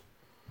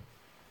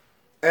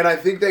 and I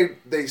think they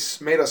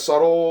made a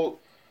subtle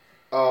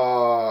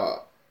nod.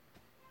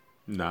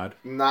 Not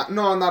a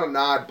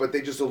nod, but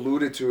they just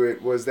alluded to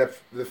it, was that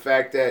the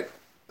fact that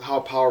how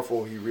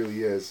powerful he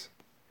really is,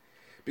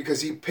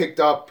 because he picked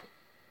up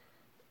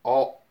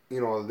all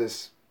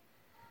this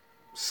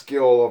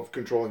skill of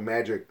controlling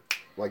magic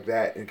like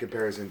that in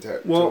comparison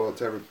to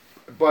every,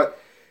 but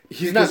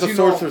he's not the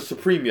Sorcerer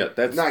Supreme yet.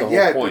 That's not the whole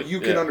yet, point. But you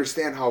can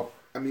understand how.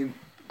 I mean,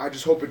 I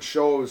just hope it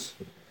shows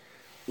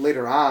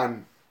later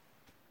on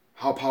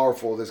how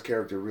powerful this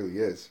character really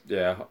is.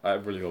 Yeah, I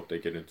really hope they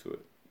get into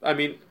it. I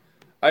mean,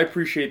 I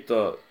appreciate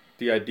the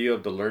idea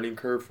of the learning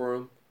curve for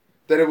him.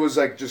 That it was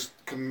like just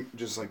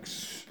like.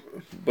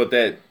 But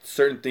that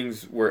certain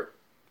things were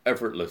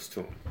effortless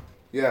to him.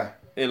 Yeah.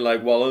 And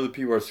like while other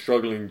people are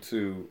struggling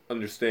to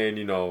understand,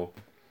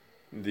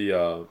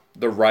 the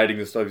writing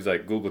and stuff, he's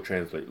like Google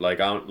Translate. Like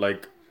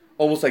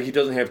almost like he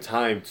doesn't have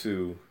time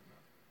to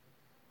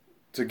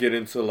get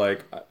into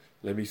like,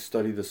 let me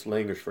study this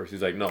language first.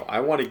 He's like, no, I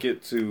want to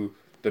get to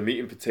the meat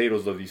and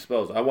potatoes of these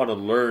spells. I want to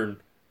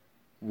learn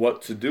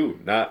what to do,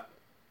 not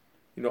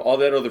all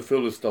that other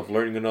filler stuff.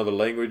 Learning another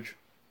language,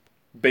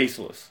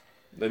 baseless.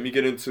 Let me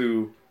get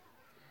into.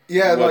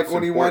 Yeah, like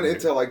when he went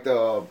into like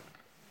the.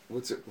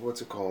 What's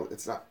it called?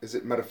 It's not. Is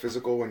it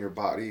metaphysical when your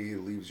body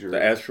leaves your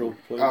the astral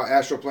plane?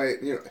 Astral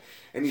plane.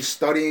 And he's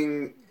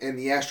studying in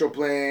the astral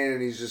plane,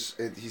 and he's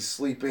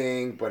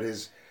sleeping, but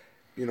his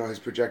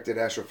projected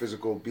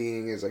astrophysical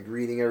being is like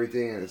reading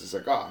everything, and it's just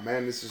like, oh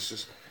man, this is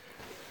just.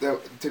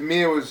 To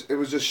me, it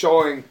was just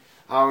showing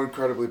how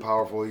incredibly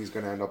powerful he's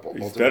gonna end up.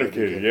 He's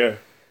dedicated, yeah.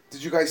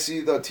 Did you guys see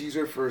the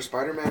teaser for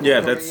Spider-Man? Yeah,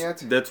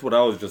 that's what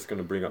I was just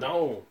gonna bring up.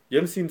 No. You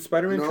haven't seen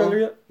Spider-Man trailer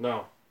yet?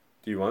 No.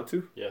 Do you want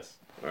to? Yes.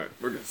 All right,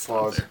 we're gonna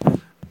pause.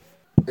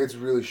 It's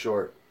really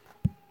short.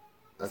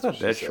 That's not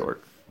that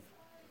short.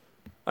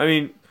 I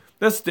mean,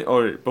 that's the.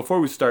 Oh, before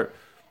we start,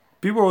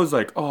 people are always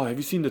like, "Oh, have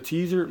you seen the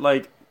teaser?"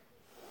 Like,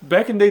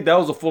 back in the day, that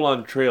was a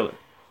full-on trailer.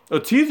 A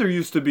teaser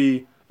used to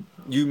be,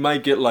 you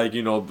might get like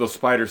the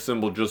spider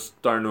symbol just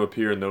starting to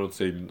appear, and they would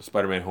say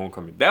Spider-Man: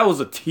 Homecoming. That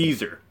was a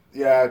teaser.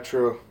 Yeah,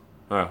 true.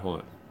 All right, hold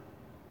on.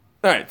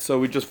 All right, so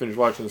we just finished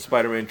watching the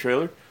Spider-Man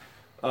trailer.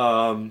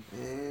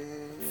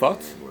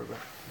 Thoughts?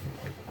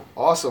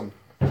 Awesome.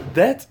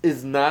 That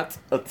is not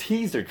a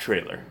teaser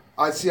trailer.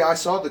 I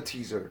saw the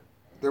teaser.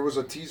 There was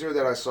a teaser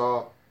that I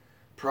saw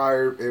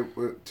prior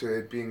to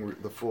it being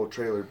the full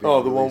trailer.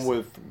 Being the released.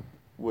 one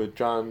with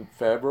Jon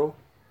Favreau.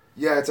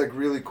 Yeah, it's like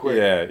really quick.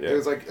 Yeah. It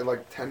was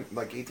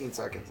like 18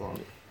 seconds long.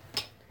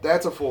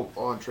 That's a full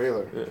on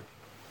trailer. Yeah,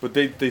 but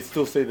they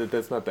still say that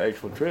that's not the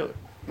actual trailer.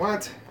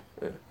 What?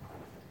 Yeah.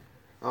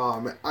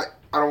 Man, I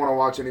don't want to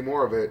watch any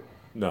more of it.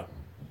 No.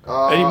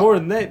 Any more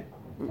than that,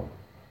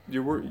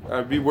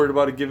 I'd be worried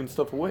about it giving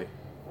stuff away.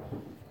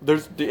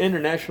 The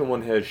international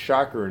one has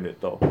Shocker in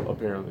it though,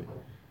 apparently.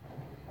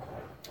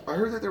 I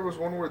heard that there was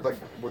one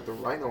with the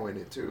Rhino in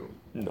it too.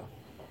 No.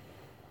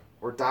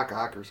 Or Doc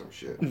Ock or some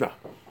shit. No.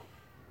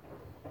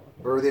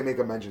 Or they make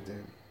a mention to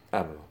him. I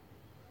don't know.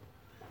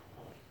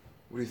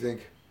 What do you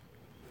think?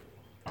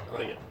 I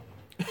like it.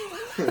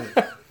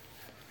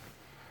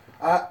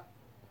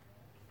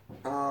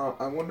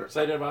 I wonder.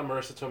 Excited about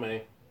Marissa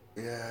Tomei.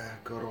 Yeah,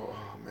 good old.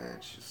 Oh man,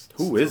 she's.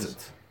 Who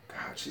isn't?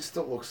 God, she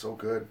still looks so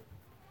good.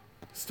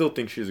 Still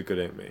think she's a good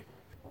Aunt May.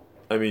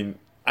 I mean,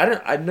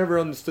 I never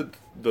understood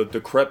the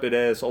decrepit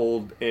ass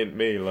old Aunt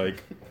May.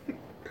 Like,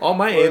 all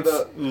my aunts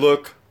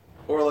look.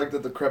 Or like the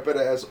decrepit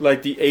ass.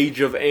 Like the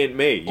age of Aunt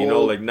May, you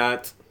know, like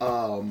not.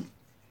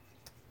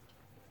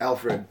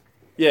 Alfred.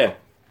 Yeah.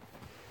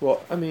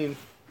 Well, I mean,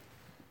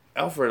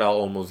 Alfred, I'll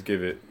almost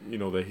give it,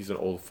 that he's an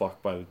old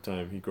fuck by the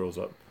time he grows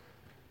up.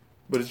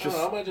 But it's just.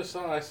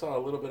 I saw a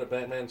little bit of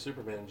Batman,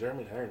 Superman.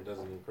 Jeremy Irons does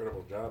an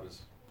incredible job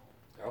as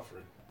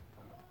Alfred.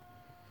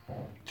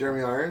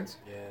 Jeremy Irons?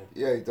 Yeah.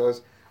 Yeah, he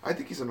does. I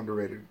think he's an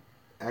underrated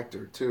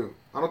actor too.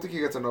 I don't think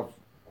he gets enough.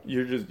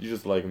 You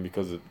just like him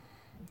because of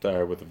Die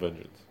Hard with a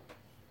Vengeance.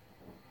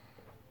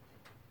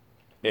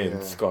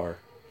 And Scar.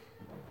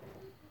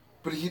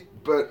 But I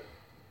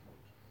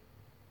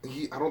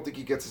don't think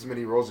he gets as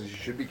many roles as he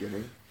should be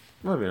getting.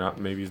 Well,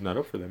 maybe he's not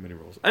up for that many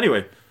roles.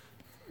 Anyway,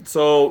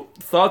 so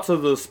thoughts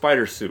of the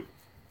spider suit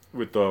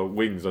with the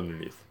wings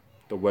underneath,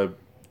 the web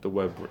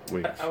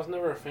wings. I was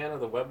never a fan of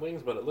the web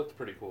wings, but it looked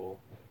pretty cool.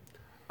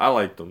 I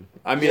liked them.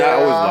 I mean, I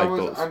always liked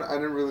those. I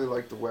didn't really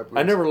like the web wings.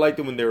 I never liked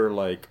them when they were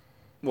like.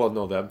 Well,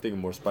 no, I'm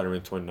thinking more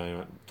Spider-Man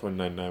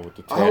 2099 with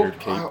the tattered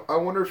cape. I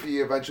wonder if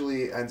he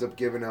eventually ends up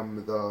giving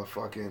him the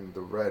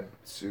red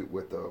suit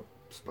with the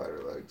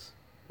spider legs,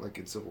 like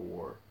in Civil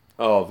War.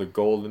 Oh, the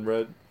gold and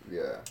red?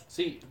 Yeah.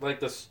 See, like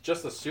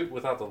just the suit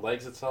without the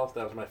legs itself,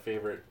 that was my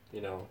favorite,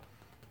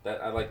 that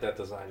I like that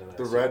design of that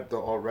The suit. red, the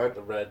all red?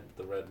 The red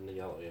and the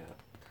yellow, yeah.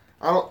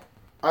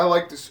 I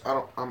like this,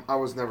 I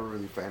was never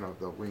really a fan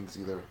of the wings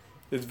either.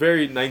 It's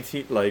very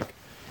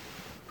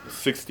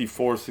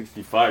 64,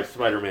 65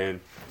 Spider-Man.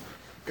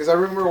 Because I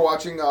remember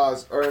watching, or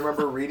I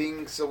remember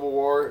reading Civil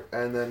War,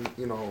 and then,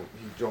 he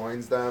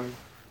joins them,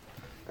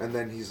 and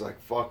then he's like,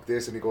 fuck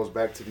this, and he goes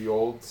back to the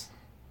old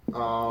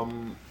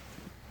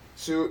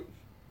suit.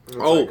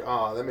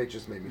 That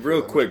just made me feel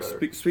real quick,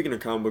 speaking of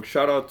comic books,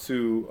 shout out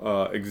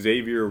to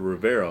Xavier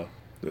Rivera,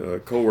 a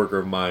co-worker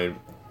of mine,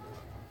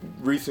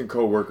 recent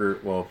co-worker,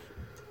 well,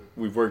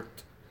 we've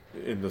worked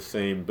in the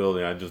same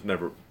building, I just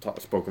never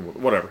spoken with,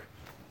 whatever.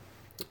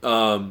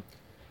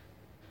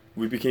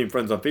 We became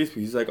friends on Facebook.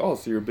 He's like, oh,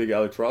 so you're a big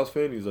Alex Ross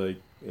fan? He's like,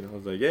 I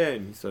was like, yeah.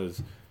 And he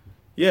says,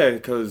 yeah,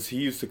 because he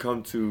used to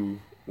come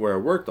to where I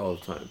worked all the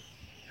time.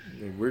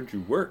 Like, where'd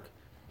you work?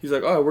 He's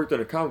like, oh, I worked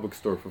in a comic book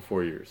store for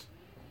 4 years.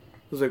 I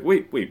was like,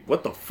 wait,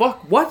 what the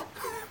fuck? What?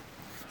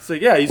 He's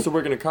like, yeah, I used to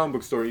work in a comic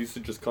book store. He used to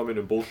just come in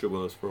and bullshit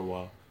with us for a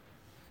while.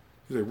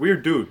 He's like,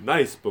 weird dude.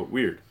 Nice, but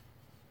weird. I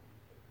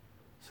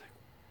was like,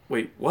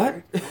 wait,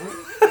 what?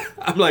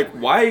 I'm like,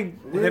 why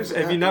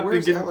have you not been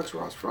getting... Where's Alex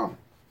Ross from?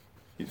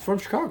 He's from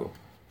Chicago.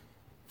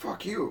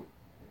 Fuck you.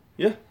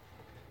 Yeah.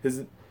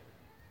 And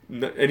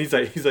he's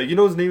like, his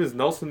name is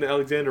Nelson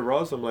Alexander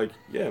Ross? I'm like,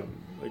 yeah.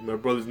 Like, my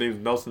brother's name is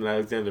Nelson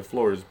Alexander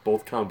Flores,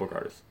 both comic book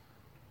artists.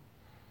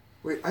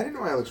 Wait, I didn't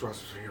know Alex Ross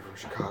was here from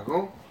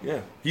Chicago.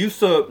 Yeah. He used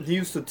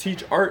to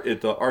teach art at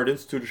the Art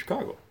Institute of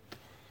Chicago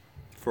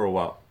for a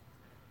while.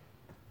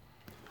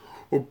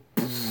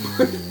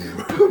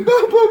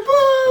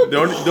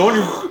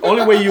 The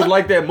only way you'd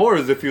like that more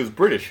is if he was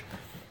British.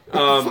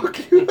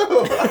 Fuck you.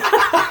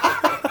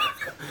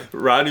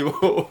 Rodney,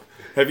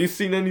 have you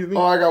seen anything?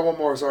 Oh, I got one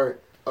more. Sorry.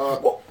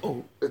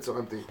 It's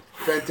empty.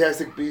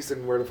 Fantastic Beasts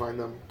and Where to Find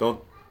Them.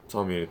 Don't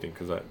tell me anything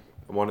because I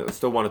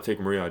still want to take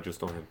Maria. I just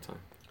don't have time.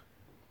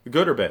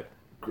 Good or bad?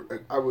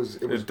 It was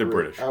the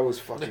British. It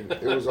was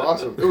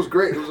awesome. It was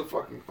great. It was a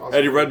fucking awesome.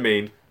 Eddie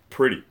Redmayne,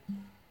 pretty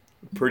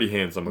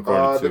handsome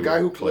according to the guy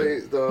who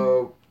plays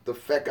the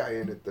fat guy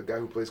in it. The guy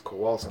who plays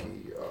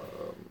Kowalski.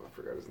 I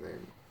forgot his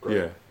name.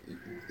 Yeah.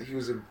 He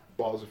was in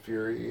Balls of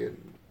Fury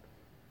and.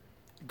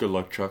 Good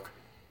Luck, Chuck.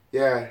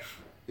 Yeah,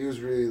 he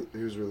was really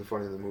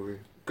funny in the movie.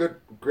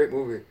 Great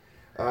movie.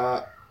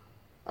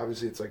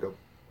 Obviously, it's like a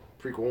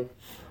prequel.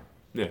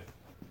 Yeah.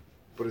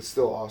 But it's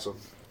still awesome.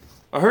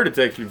 I heard it's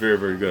actually very,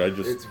 very good.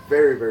 It's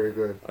very, very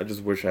good. I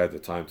just wish I had the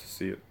time to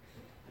see it.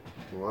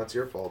 Well, that's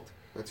your fault.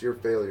 That's your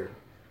failure.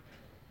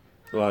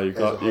 Wow, you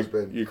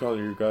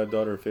calling your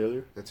goddaughter a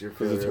failure? That's your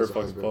failure. It's her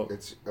fucking fault.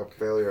 It's a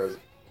failure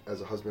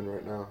as a husband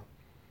right now.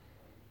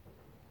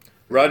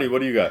 Rodney,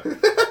 what do you got?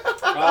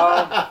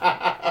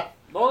 The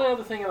only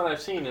other thing that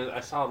I've seen is I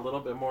saw a little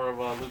bit more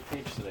of Luke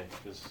Cage today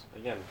because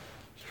again,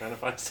 just trying to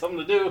find something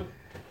to do.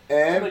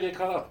 And I'm gonna get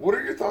caught up. What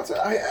are your thoughts?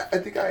 I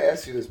think I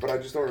asked you this, but I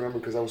just don't remember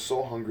because I was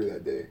so hungry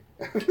that day.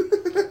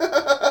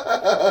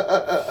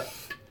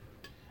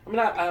 I mean,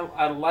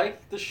 I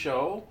like the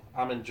show.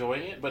 I'm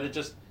enjoying it, but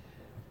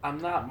I'm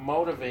not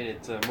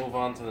motivated to move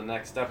on to the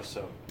next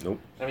episode. Nope.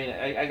 I mean,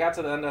 I got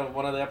to the end of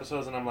one of the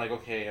episodes and I'm like,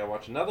 okay, I'll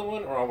watch another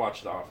one or I'll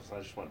watch The Office. And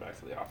I just went back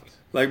to The Office.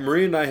 Like,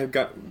 Maria and I have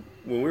got...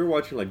 When we were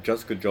watching, like,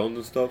 Jessica Jones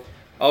and stuff,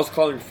 I was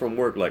calling from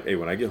work like, hey,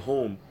 when I get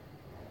home,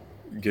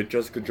 get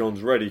Jessica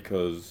Jones ready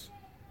because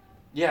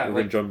we're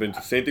going to jump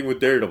into. Same thing with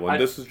Daredevil.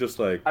 And this is just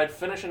like... I'd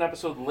finish an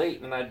episode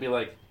late and I'd be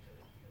like,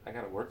 I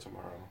got to work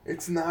tomorrow.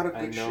 It's not a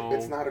good show.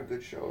 It's not a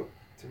good show.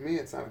 To me,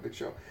 it's not a good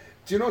show.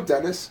 Do you know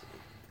Dennis?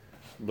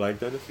 Black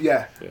Dennis?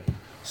 Yeah.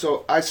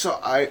 So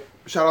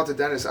shout out to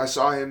Dennis. I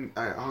saw him.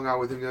 I hung out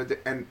with him the other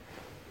day, and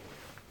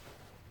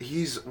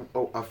he's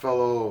a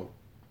fellow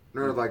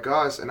nerd like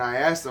us. And I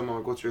asked him, I'm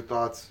like, "What's your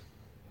thoughts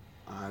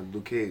on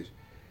Luke Cage?"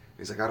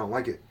 He's like, "I don't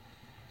like it."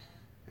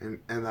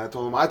 And I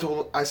told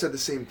him, I said the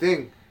same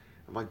thing.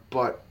 I'm like,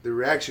 but the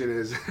reaction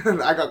is,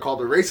 I got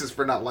called a racist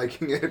for not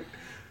liking it.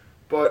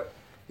 But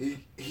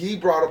he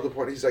brought up the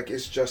point. He's like,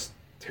 it's just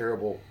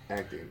terrible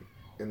acting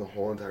in the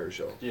whole entire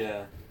show.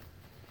 Yeah.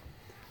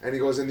 And he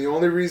goes, and the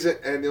only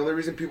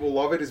reason people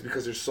love it is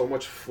because there's so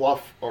much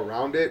fluff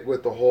around it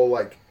with the whole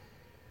like,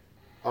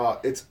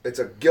 it's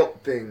a guilt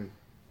thing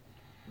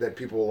that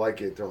people like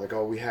it. They're like,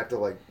 oh, we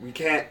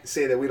can't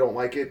say that we don't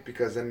like it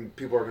because then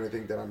people are gonna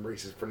think that I'm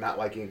racist for not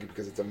liking it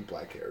because it's a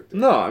black character.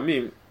 No, I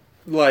mean,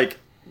 like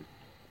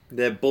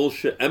that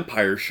bullshit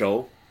Empire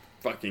show,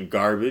 fucking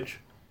garbage.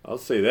 I'll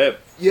say that.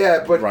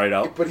 Yeah, but right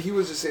out. But he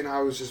was just saying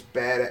how it was just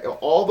bad at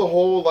all the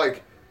whole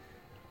like.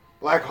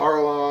 Black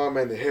Harlem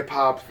and the hip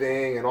hop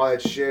thing and all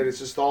that shit. It's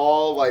just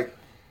all like,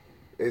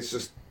 it's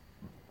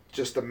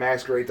just a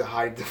masquerade to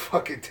hide the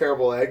fucking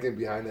terrible acting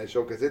behind that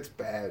show because it's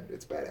bad.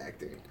 It's bad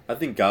acting. I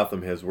think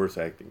Gotham has worse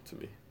acting to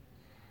me.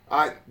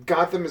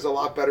 Gotham is a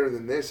lot better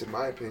than this, in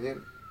my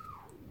opinion.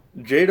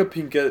 Jada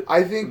Pinkett,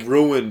 I think,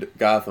 ruined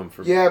Gotham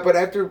for me. Yeah, but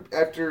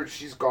after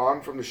she's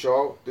gone from the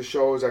show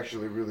is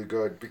actually really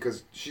good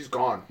because she's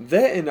gone.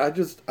 That and I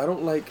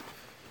don't like.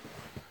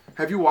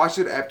 Have you watched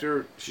it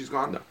after she's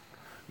gone? No.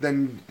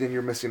 Then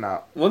you're missing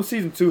out. Once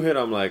season 2 hit,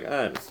 I'm like,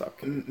 stop.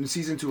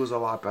 Season 2 is a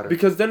lot better.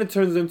 Because then it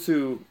turns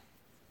into...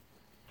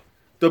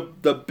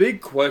 The big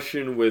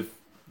question with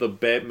the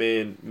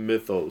Batman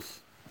mythos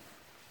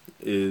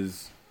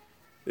is...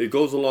 It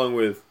goes along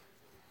with...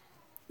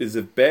 Is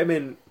if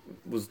Batman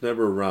was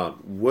never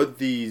around, would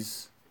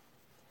his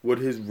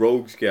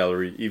rogues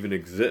gallery even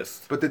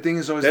exist? But the thing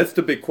is always... That's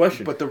the big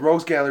question. But the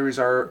rogues galleries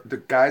are... The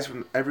guys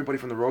everybody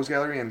from the rogues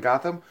gallery in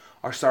Gotham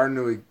are starting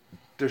to...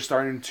 They're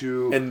starting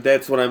to, and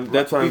that's what I'm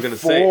gonna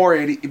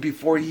say.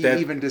 Before he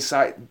even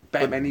decide,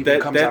 Batman even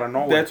comes out of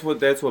nowhere.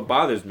 That's what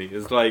bothers me.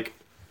 Is like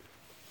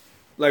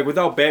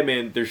without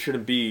Batman, there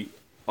shouldn't be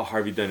a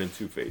Harvey Dent and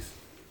Two-Face.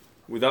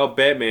 Without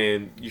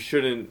Batman, you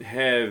shouldn't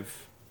have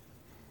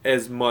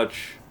as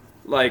much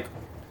like.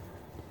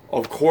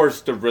 Of course,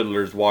 the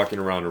Riddler's walking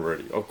around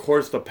already. Of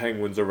course, the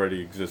Penguin's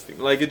already existing.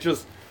 Like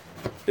it's.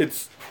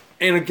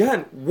 And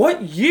again,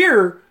 what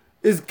year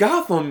is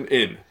Gotham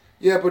in?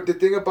 Yeah, but the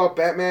thing about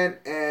Batman,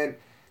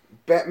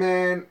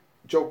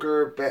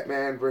 Joker,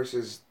 Batman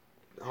versus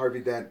Harvey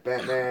Dent,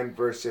 Batman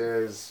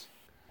versus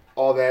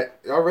all that.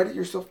 Already,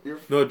 you're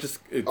no, it's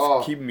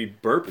keeping me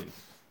burping.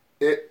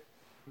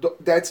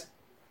 That's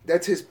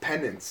his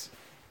penance,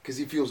 because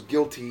he feels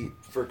guilty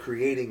for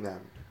creating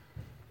them.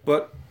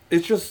 But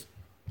it's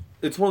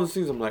one of those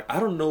things. I'm like, I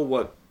don't know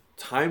what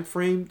time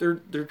frame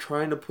they're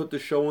trying to put the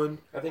show in.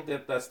 I think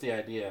that's the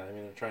idea. I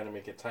mean, they're trying to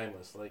make it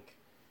timeless, like.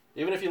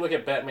 Even if you look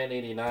at Batman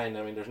 89,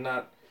 I mean, there's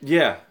not...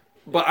 Yeah,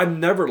 but I've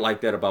never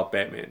liked that about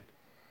Batman.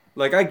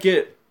 Like, I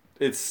get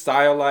it's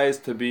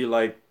stylized to be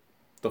like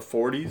the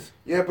 40s.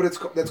 Yeah, but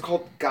that's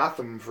called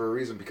Gotham for a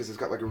reason, because it's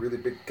got like a really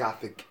big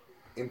gothic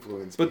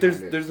influence. But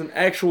there's an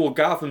actual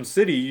Gotham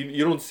City.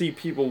 You don't see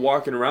people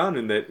walking around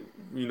in that,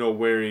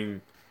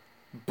 wearing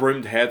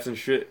brimmed hats and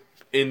shit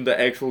in the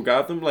actual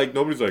Gotham. Like,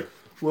 nobody's like,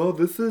 well,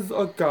 this is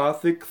a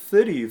Gothic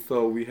city,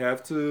 so we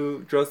have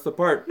to dress the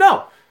part.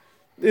 No!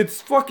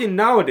 It's fucking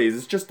nowadays.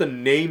 It's just the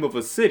name of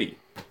a city.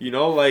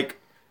 Like,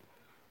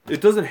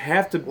 it doesn't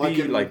have to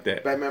be like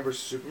that. Batman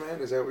vs. Superman?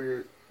 Is that what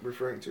you're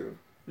referring to?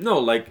 No,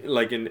 like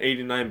in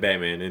 89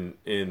 Batman,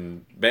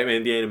 in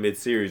Batman the Animated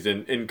Series,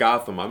 in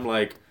Gotham. I'm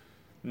like,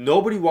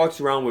 nobody walks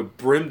around with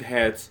brimmed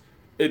hats.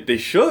 They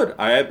should.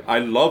 I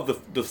love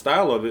the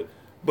style of it,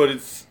 but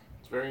it's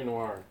very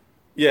noir.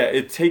 Yeah,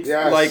 it takes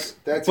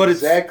that's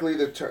exactly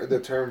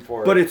the term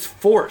for it. But it's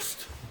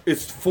forced.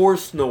 It's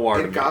forced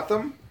noir. In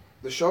Gotham?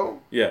 The show?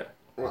 Yeah.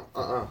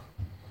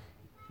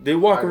 They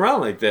walk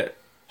around like that.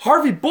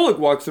 Harvey Bullock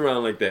walks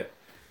around like that.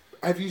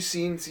 Have you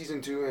seen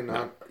season 2 and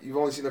on? You've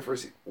only seen the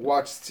first.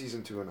 Watch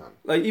season 2 and on.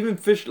 Like even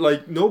Fish.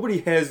 Like nobody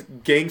has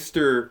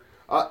gangster.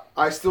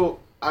 I still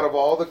out of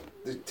all the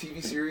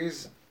TV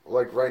series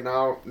like right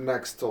now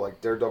next to like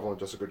Daredevil and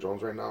Jessica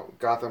Jones right now,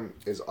 Gotham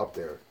is up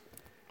there.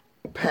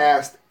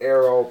 Past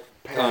Arrow.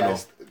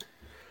 Past.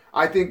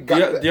 I think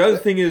the other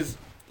thing is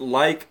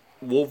like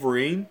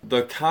Wolverine.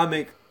 The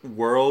comic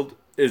world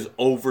is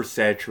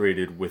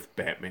oversaturated with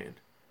Batman.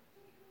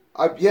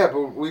 Yeah,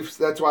 but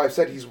that's why I've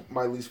said he's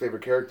my least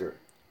favorite character.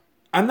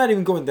 I'm not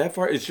even going that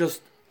far. It's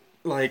just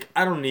like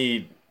I don't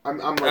need I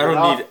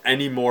don't need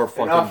any more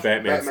fucking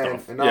Batman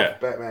stuff.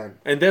 Batman.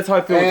 And that's how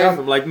I feel with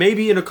Gotham. Like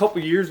maybe in a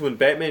couple years when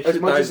Batman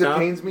shit dies down,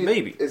 pains me,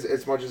 maybe.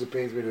 As much as it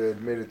pains me to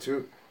admit it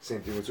too,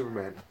 same thing with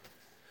Superman.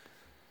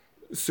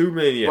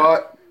 Superman, yeah.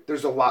 But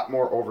there's a lot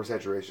more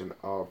oversaturation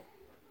of.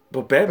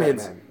 But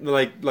Batman's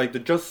like the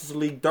Justice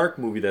League Dark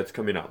movie that's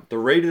coming out. The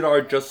rated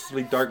R Justice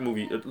League Dark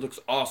movie. It looks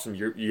awesome.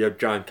 You have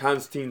John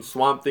Constantine,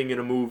 Swamp Thing in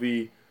a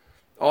movie.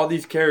 All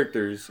these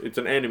characters. It's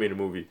an animated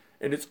movie.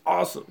 And it's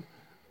awesome.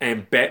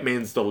 And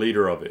Batman's the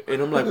leader of it.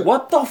 And I'm like,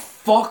 what the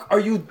fuck are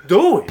you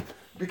doing?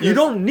 Because you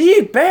don't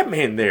need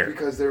Batman there.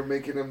 Because they're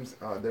making him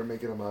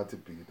out to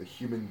be the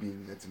human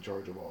being that's in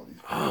charge of all these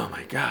people. Oh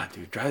my god,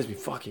 dude. Drives me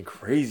fucking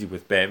crazy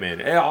with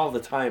Batman. All the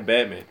time,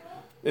 Batman.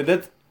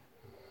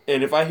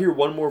 And if I hear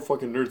one more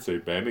fucking nerd say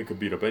Batman could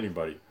beat up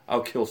anybody,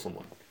 I'll kill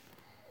someone.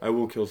 I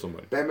will kill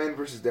somebody. Batman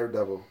versus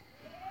Daredevil.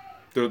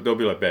 They'll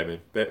be like Batman.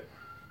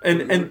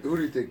 Who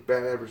do you think?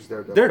 Batman versus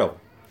Daredevil?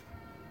 Daredevil.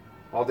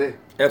 All day.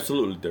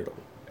 Absolutely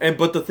Daredevil.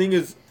 But the thing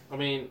is... I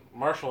mean,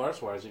 martial arts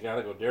wise, you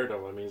gotta go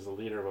Daredevil. I mean, he's the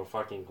leader of a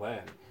fucking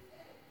clan.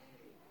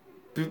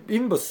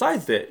 Even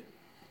besides that,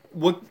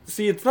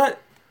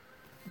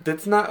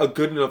 that's not a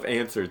good enough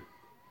answer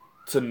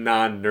to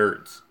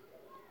non-nerds.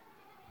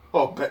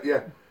 Oh,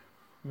 yeah.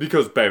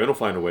 Because Batman will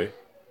find a way.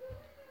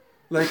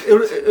 Like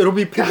it'll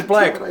be pitch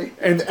black,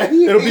 and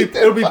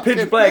it'll be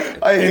pitch black.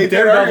 And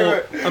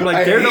Daredevil, I'm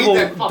like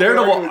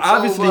Daredevil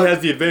obviously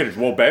has the advantage.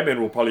 Well,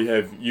 Batman will probably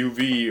have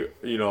UV,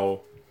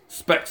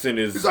 specs in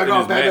his. He's like,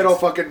 oh, Batman will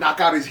fucking knock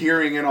out his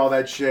hearing and all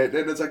that shit,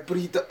 and it's like,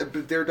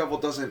 but Daredevil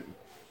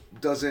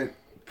doesn't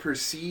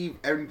perceive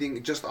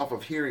everything just off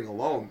of hearing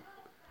alone.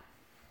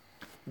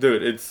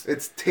 Dude, it's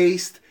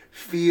taste,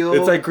 feel.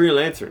 It's like Green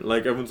Lantern.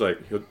 Like everyone's like,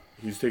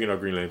 he's taking out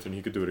Green Lantern.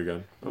 He could do it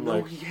again.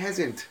 No, he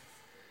hasn't.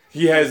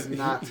 He has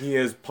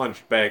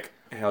punched back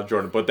Hal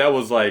Jordan, but that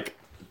was like.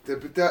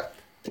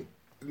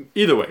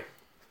 Either way,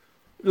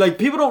 like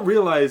people don't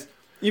realize,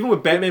 even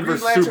with Batman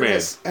vs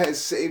Superman,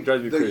 has saved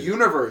the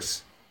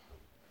universe.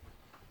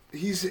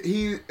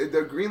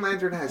 The Green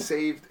Lantern has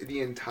saved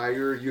the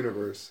entire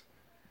universe,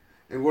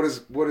 and what is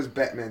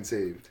Batman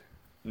saved?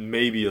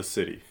 Maybe a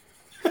city.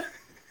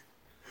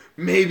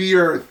 Maybe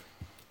Earth.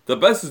 The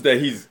best is that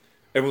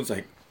everyone's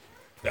like,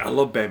 I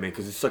love Batman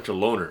because he's such a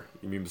loner.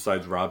 You mean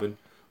besides Robin?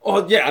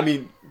 Oh, yeah, I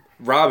mean,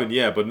 Robin,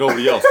 yeah, but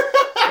nobody else.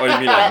 Oh, you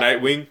mean like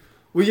Nightwing?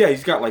 Well, yeah,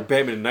 he's got like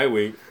Batman and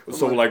Nightwing.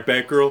 So like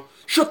Batgirl,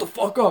 shut the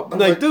fuck up. I'm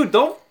like, dude,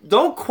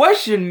 don't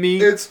question me.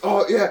 It's,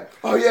 oh yeah,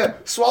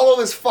 swallow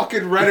this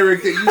fucking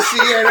rhetoric that you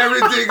see and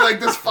everything,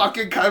 like this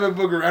fucking comic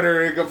book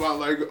rhetoric about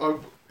like,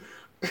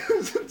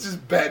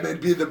 just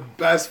Batman being the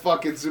best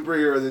fucking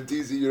superhero in the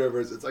DC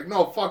universe. It's like,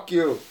 no, fuck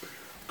you.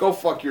 Go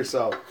fuck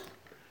yourself.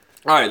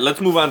 All right, let's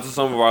move on to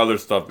some of our other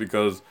stuff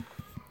because...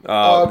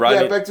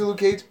 Rodney, back to Luke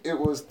Cage. It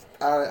was.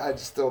 I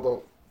just still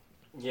don't.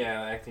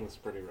 Yeah, the acting's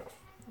pretty rough.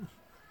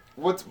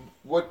 What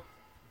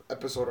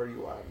episode are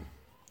you on?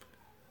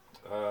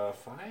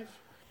 5.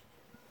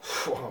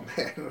 Oh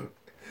man,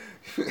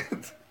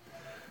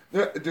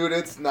 dude,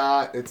 it's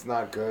not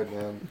good,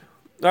 man.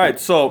 All right,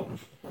 so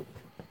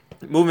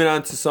moving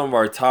on to some of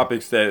our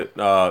topics that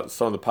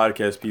some of the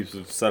podcast peeps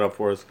have set up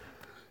for us.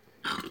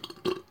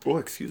 Oh,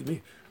 excuse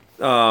me.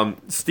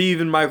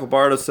 Steve and Michael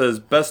Barta says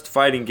best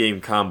fighting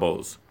game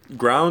combos,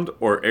 ground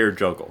or air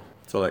juggle.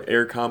 So like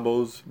air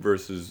combos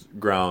versus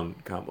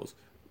ground combos.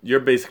 You're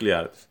basically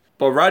out of this.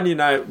 But Rodney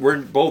and we're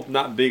both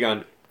not big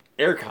on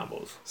air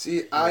combos.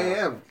 See, I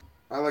am.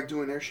 I like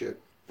doing air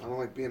shit. I don't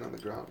like being on the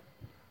ground.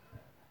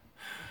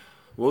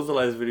 What was the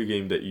last video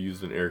game that you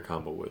used an air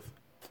combo with?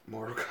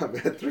 Mortal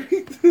Kombat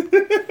 3.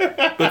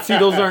 But see,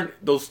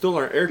 those still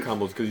aren't air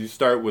combos because you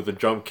start with a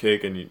jump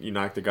kick and you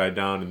knock the guy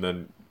down and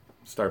then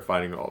start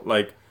fighting all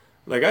like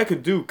I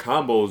could do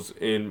combos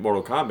in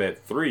Mortal Kombat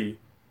 3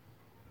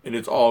 and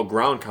it's all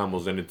ground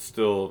combos and it's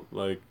still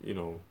like,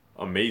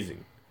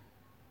 amazing.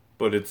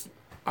 But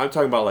I'm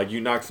talking about like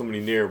you knock somebody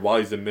near while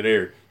he's in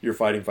midair, you're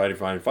fighting.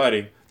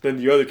 Then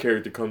the other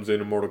character comes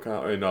in Marvel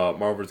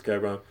vs.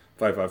 Capcom,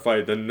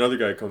 fight. Then another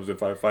guy comes in,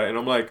 fight. And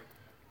I'm like,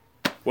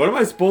 what am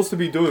I supposed to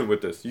be doing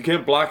with this? You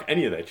can't block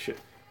any of that shit.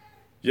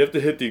 You have to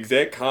hit the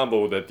exact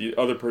combo that the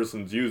other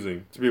person's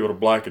using to be able to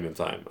block it in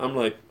time. I'm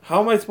like,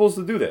 how am I supposed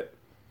to do that?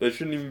 That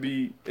shouldn't even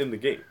be in the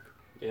game.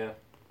 Yeah,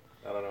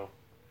 I don't know.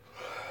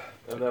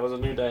 And that was a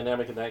new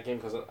dynamic in that game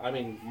because,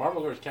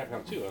 Marvel vs.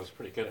 Capcom 2 I was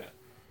pretty good at.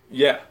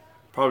 Yeah,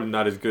 probably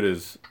not as good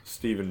as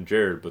Steve and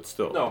Jared, but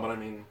still. No, but I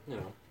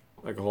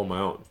can hold my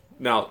own.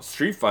 Now,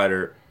 Street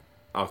Fighter,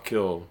 I'll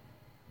kill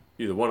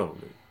either one of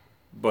them.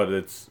 But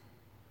it's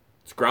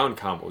ground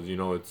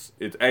combos,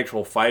 it's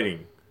actual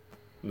fighting.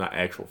 Not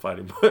actual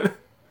fighting, but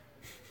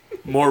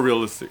more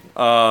realistic.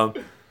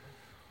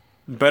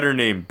 Better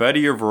name,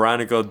 Betty or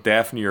Veronica,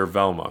 Daphne or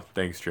Velma?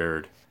 Thanks,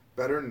 Jared.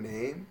 Better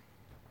name?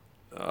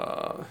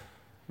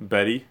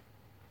 Betty,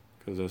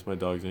 because that's my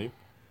dog's name.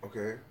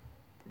 Okay.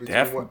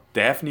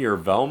 Daphne or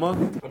Velma?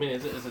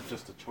 Is it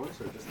just a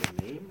choice or just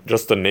a name?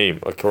 Just a name,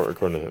 according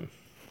to him.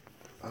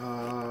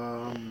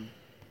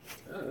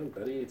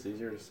 Betty, it's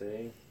easier to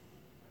say.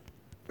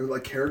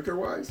 Like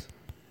character-wise?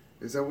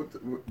 Is that what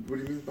do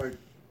you mean by...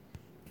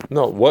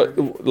 No,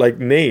 what, like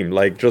name,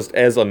 like just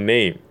as a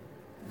name.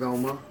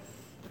 Velma.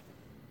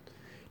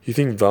 You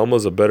think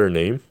Velma's a better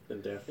name?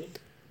 Than Daphne?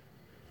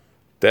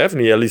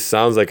 Daphne at least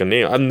sounds like a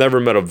name. I've never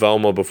met a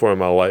Velma before in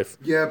my life.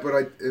 Yeah,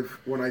 but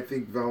when I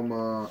think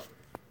Velma,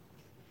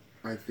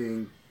 I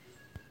think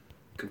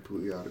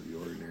completely out of the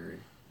ordinary.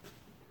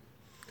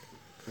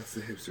 That's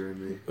the hipster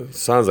in me. It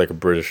sounds like a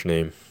British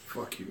name.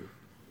 Fuck you.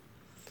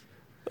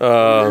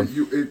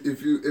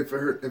 If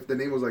If the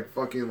name was like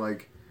fucking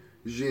like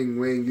Jing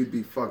Wing, you'd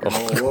be fucking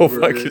all go over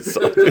fuck it.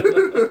 yourself.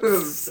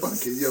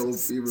 Fucking yellow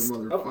fever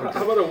motherfucker.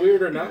 How about a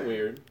weird or not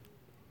weird?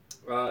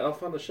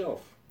 Elf on the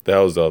Shelf. That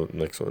was the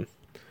next one.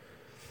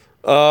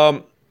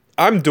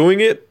 I'm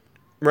doing it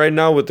right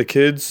now with the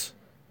kids.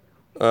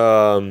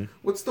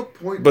 What's the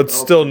point? But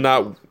still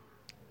not.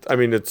 I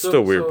mean, it's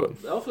still weird.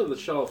 But Elf on the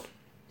Shelf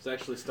was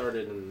actually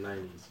started in the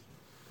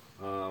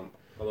 90s.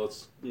 Although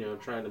it's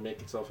trying to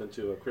make itself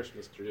into a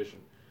Christmas tradition,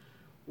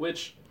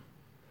 which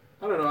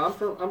I don't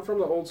know. I'm from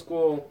the old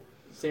school.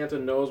 Santa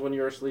knows when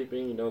you're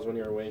sleeping. He knows when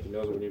you're awake. He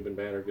knows when you've been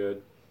bad or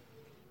good.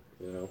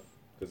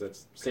 Because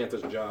that's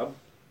Santa's job.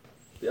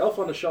 The Elf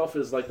on the Shelf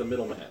is like the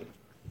middleman.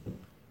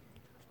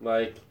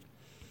 Like,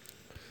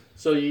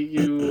 so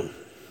you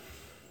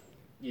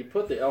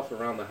put the elf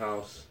around the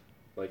house,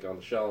 like on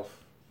the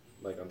shelf,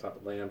 like on top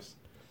of lamps,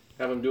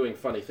 have him doing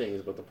funny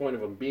things, but the point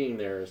of him being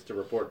there is to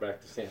report back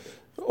to Santa.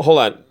 Hold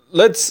on.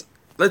 Let's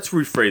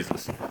rephrase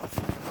this.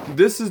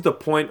 This is the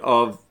point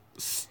of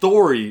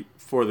story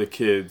for the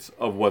kids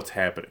of what's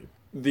happening.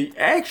 The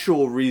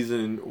actual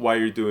reason why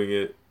you're doing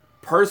it,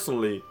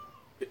 personally,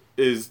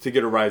 is to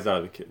get a rise out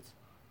of the kids.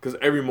 Because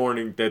every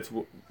morning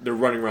they're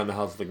running around the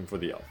house looking for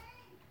the elf.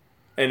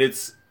 And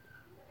it's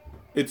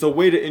a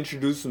way to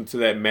introduce them to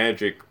that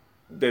magic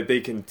that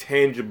they can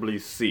tangibly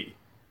see.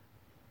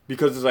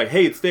 Because it's like,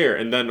 hey, it's there.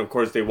 And then, of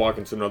course, they walk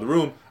into another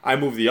room. I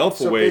move the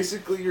elf away.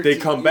 Basically, they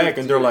come back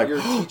and they're like...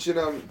 You're teaching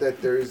them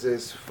that there's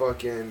this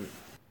fucking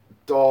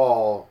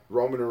doll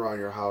roaming around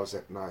your house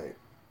at night.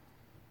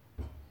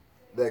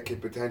 That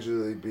could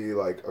potentially be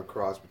like a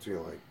cross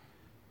between like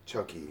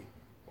Chucky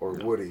or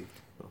Woody.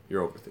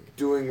 You're overthinking.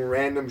 Doing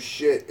random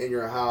shit in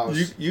your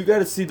house. You got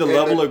to see the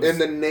level of in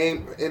the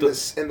name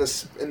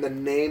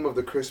of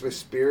the Christmas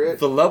spirit.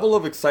 The level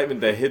of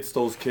excitement that hits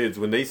those kids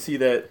when they see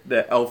that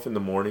elf in the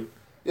morning.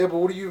 Yeah, but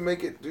what do you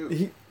make it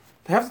do?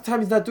 Half the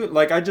time he's not doing.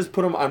 Like, I just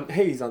put him on.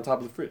 Hey, he's on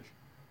top of the fridge,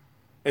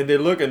 and they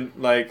look and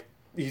like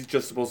he's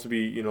just supposed to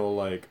be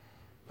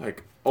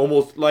like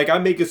almost like I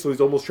make it so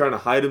he's almost trying to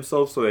hide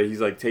himself so that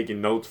he's like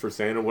taking notes for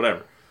Santa,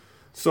 whatever.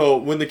 So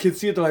when the kids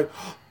see it, they're like.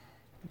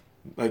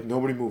 Like,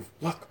 nobody move.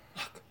 Look.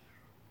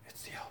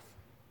 It's the elf.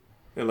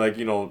 And, like,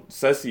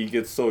 Ceci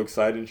gets so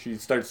excited and she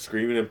starts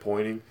screaming and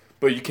pointing.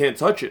 But you can't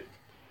touch it.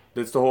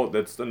 That's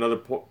another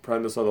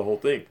premise of the whole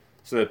thing.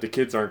 So that the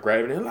kids aren't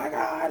grabbing it like,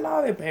 I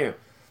love it, bam.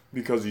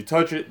 Because you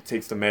touch it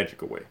takes the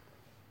magic away.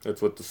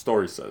 That's what the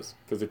story says.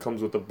 Because it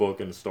comes with a book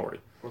and a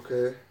story.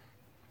 Okay.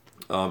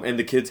 And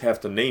the kids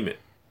have to name it.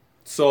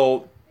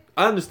 So,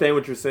 I understand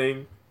what you're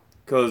saying.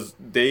 Because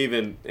Dave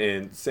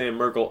and Sam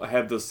Merkel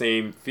have the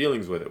same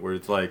feelings with it. Where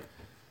it's like,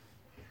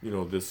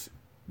 this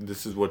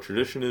is what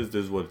tradition is.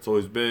 This is what it's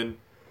always been.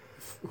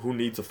 Who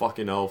needs a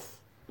fucking elf?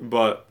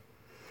 But,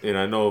 and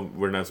I know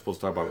we're not supposed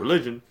to talk about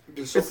religion.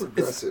 You're so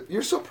progressive.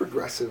 You're so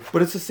progressive.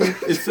 But it's the same.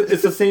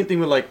 It's the same thing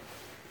with like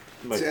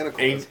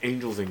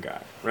angels and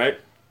God, right?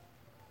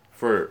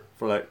 For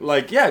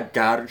yeah,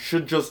 God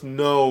should just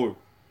know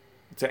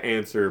to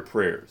answer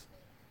prayers.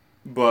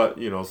 But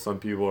some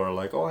people are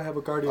like, oh, I have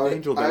a guardian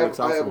angel that looks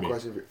out for me. I have a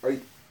question for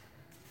you.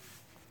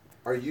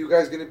 Are you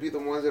guys going to be the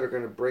ones that are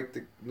going to break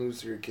the news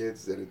to your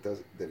kids that he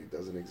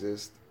doesn't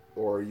exist,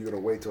 or are you going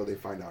to wait till they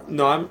find out?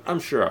 No, I'm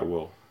sure I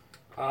will.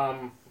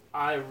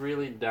 I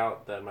really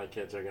doubt that my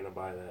kids are going to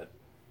buy that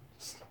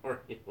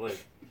story.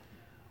 Like,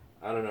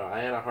 I don't know. I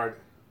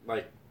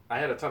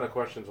had a ton of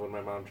questions when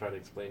my mom tried to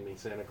explain me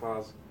Santa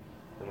Claus,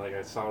 and like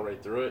I saw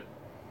right through it.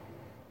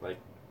 Like,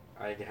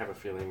 I have a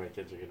feeling my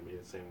kids are going to be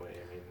the same way.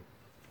 I mean,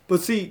 but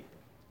see,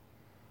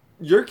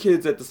 your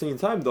kids at the same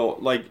time though,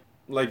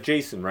 like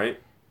Jason, right?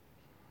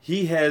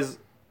 He has,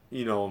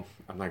 I'm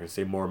not gonna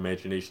say more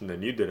imagination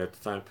than you did at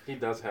the time. He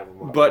does have a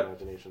lot of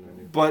imagination than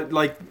you. But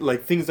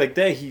like things like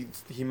that,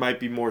 he might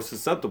be more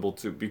susceptible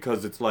to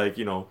because it's like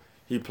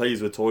he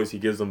plays with toys, he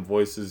gives them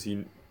voices.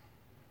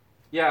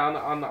 Yeah,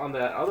 on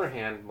the other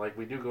hand, like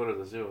we do go to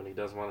the zoo and he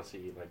does want to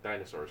see like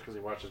dinosaurs because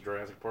he watches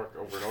Jurassic Park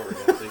over and over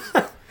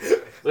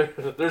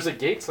again. There's a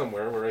gate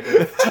somewhere where I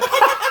can.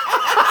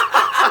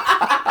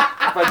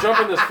 If I jump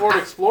in this Ford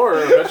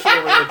Explorer, eventually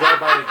we're gonna drive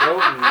by a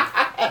goat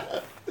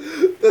and.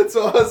 That's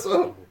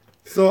awesome.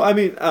 So I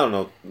mean, I don't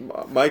know.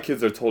 My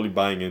kids are totally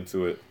buying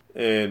into it,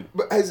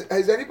 but has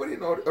anybody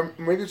noticed?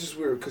 Maybe it's just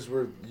weird because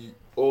we're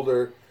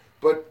older,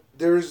 but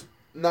there's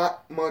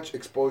not much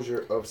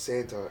exposure of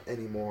Santa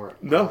anymore.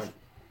 No.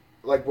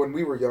 Like when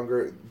we were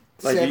younger,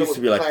 like Santa it used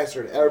to be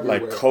plastered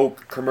everywhere. Like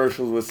Coke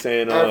commercials with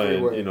Santa,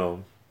 everywhere.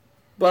 and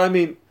But I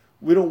mean,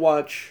 we don't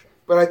watch.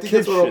 But I think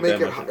that's what'll make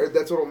it.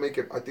 That's what'll make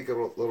it. I think a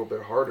little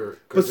bit harder.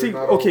 But see,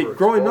 okay,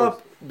 growing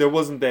up, there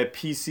wasn't that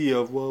PC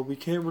of we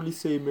can't really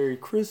say Merry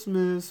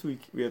Christmas. We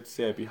have to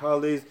say Happy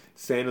Holidays.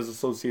 Santa's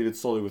associated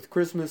solely with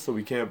Christmas, so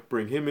we can't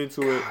bring him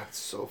into it. God,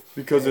 so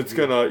because it's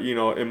gonna,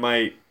 it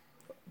might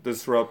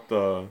disrupt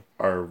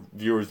our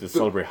viewers that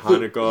celebrate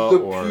Hanukkah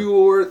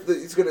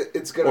it's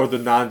gonna or the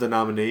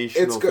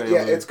non-denominational.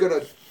 It's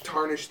gonna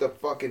tarnish the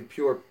fucking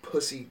pure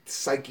pussy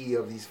psyche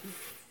of these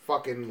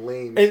fucking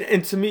lames.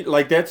 And to me,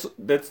 like that's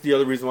the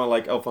other reason why I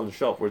like Elf on the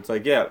Shelf, where it's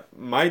like,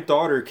 my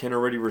daughter can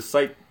already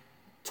recite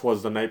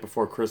 "'Twas the Night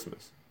Before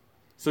Christmas,"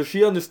 so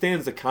she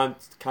understands the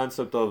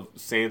concept of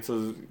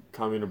Santa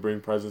coming to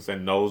bring presents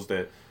and knows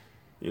that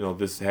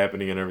this is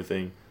happening and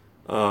everything.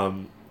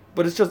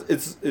 But it's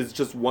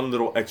just one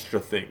little extra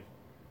thing.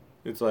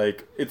 It's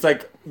like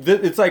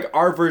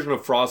our version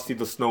of Frosty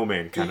the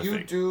Snowman kind of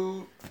thing. Do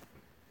you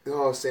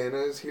do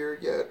Santa is here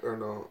yet or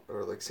no?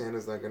 Or like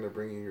Santa's not gonna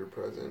bring you your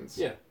presents?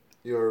 Yeah.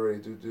 You already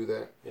do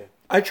that? Yeah.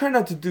 I try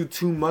not to do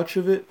too much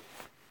of it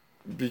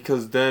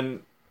because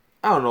then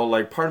I don't know,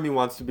 like part of me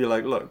wants to be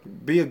like, look,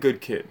 be a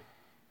good kid.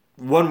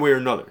 One way or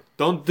another.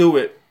 Don't do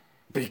it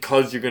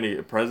because you're gonna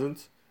get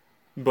presents.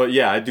 But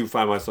yeah, I do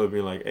find myself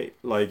being like, hey,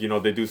 like,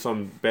 they do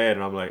something bad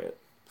and I'm like,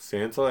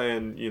 Santa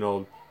and,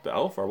 the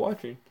elf are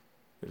watching.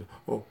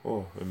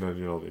 Oh, and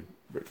then,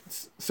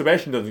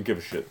 Sebastian doesn't give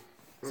a shit.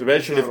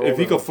 Sebastian, if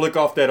he could flick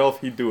off that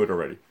elf, he'd do it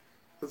already.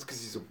 That's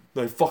because he's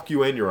like, fuck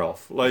you and your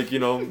elf. Like,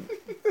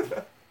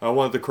 I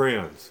want the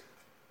crayons.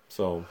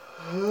 So,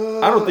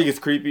 I don't think it's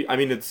creepy. I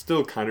mean, it's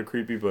still kind of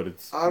creepy, but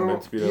it's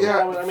meant to be that way.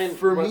 Yeah, I mean,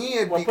 for me,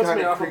 it'd be kind of creepy. What puts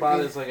me off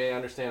about it is, like, I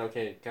understand,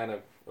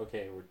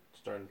 we're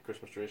starting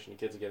Christmas tradition,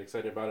 kids get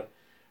excited about it.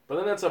 But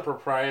then that's a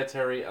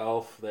proprietary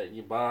elf that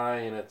you buy,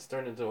 and it's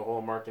turned into a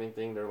whole marketing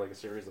thing. They're like a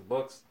series of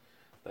books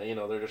that,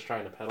 they're just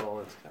trying to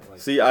peddle. It's kind of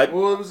like...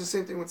 Well, it was the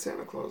same thing with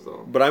Santa Claus,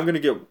 though. But I'm going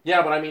to get...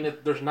 Yeah, but I mean,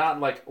 there's not,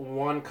 like,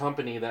 one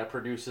company that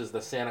produces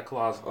the Santa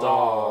Claus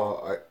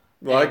doll.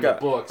 I've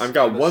got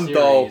one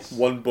doll,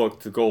 one book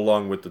to go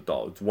along with the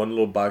doll. It's one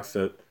little box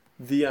set.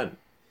 The end.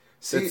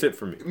 That's it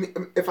for me.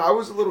 If I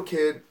was a little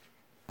kid...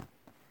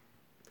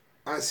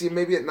 I see,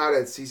 maybe not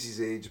at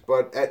Cece's age,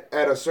 but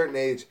at a certain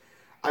age,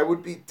 I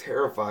would be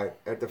terrified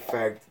at the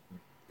fact,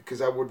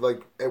 because I would,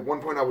 like, at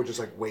one point I would just,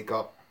 like, wake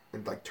up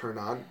and, like, turn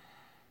on.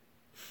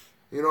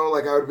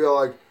 Like, I would be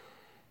like,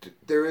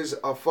 there is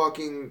a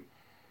fucking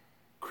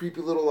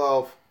creepy little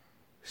elf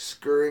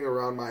scurrying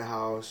around my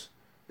house,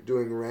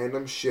 doing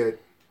random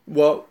shit.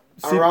 Well,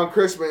 around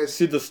Christmas.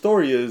 See, the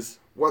story is...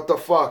 What the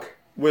fuck?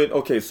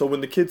 So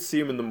when the kids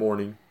see him in the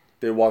morning,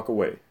 they walk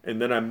away,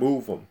 and then I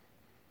move them.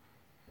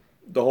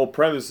 The whole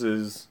premise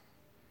is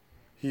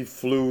he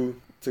flew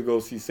to go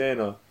see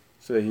Santa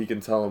so that he can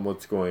tell him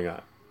what's going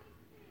on.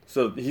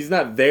 So he's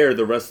not there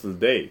the rest of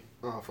the day.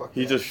 Oh, fuck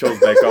He just shows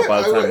back up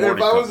by the time morning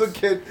If I was a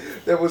kid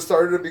that was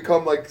starting to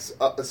become, like,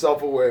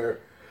 self-aware,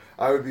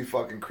 I would be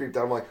fucking creeped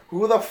out. I'm like,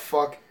 who the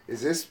fuck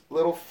is this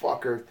little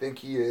fucker think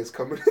he is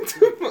coming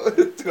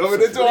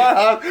into our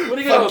house? What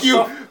are you fuck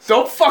you.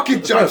 Don't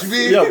fucking judge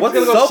me. Yeah, what's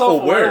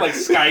self-aware? Like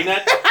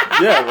Skynet?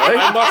 Yeah, right?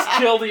 I must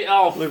kill the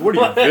elf. Like,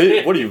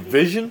 what are you,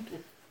 Vision?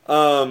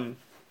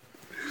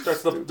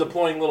 Starts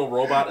deploying little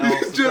robot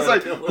elves. Just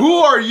like, who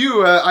are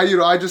you?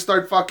 I just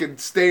start fucking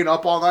staying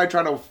up all night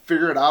trying to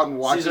figure it out and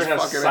watch Cesar this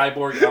has fucking...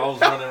 cyborg elves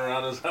running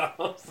around his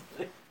house.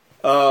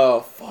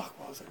 Fuck,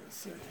 what was I gonna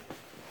say?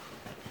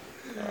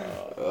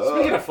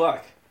 Speaking of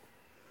fuck,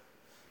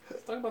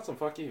 let's talk about some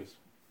fuck yous.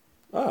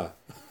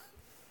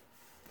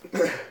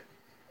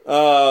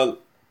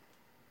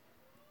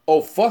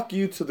 Fuck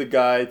you to the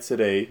guy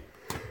today.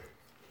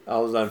 I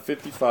was on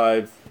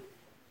 55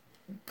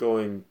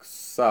 going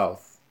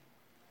south,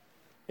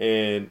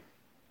 and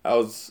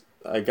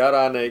I got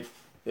on at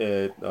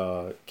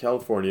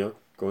California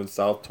going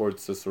south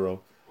towards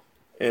Cicero,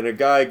 and a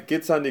guy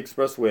gets on the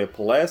expressway at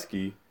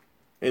Pulaski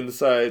and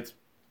decides,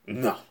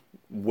 no,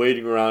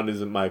 waiting around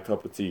isn't my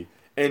cup of tea,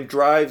 and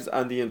drives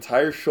on the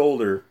entire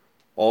shoulder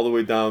all the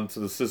way down to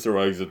the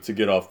Cicero exit to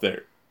get off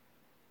there.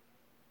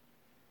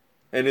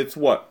 And it's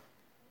what?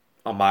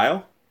 A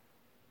mile?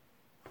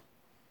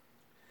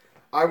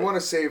 I want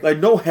to say... Like,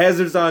 no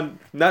hazards on,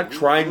 not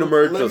trying to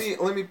merge. Let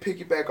me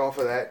piggyback off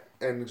of that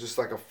and just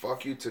like a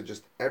fuck you to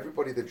just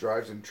everybody that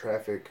drives in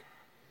traffic.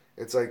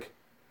 It's like,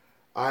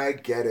 I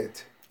get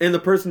it. And the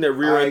person that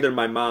rear-ended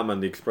my mom on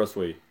the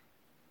expressway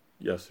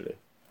yesterday.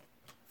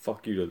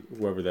 Fuck you to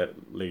whoever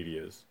that lady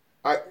is.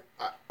 I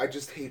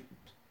just hate...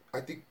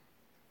 I think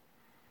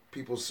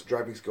people's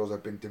driving skills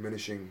have been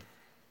diminishing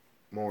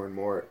more and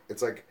more.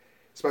 It's like,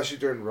 especially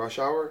during rush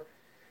hour,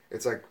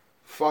 it's like,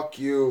 fuck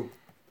you.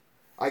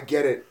 I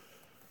get it.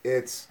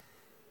 It's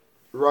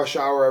rush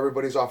hour.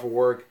 Everybody's off of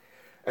work.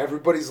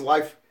 Everybody's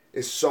life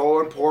is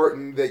so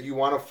important that you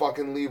want to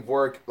fucking leave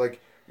work.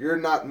 Like, you're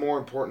not more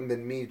important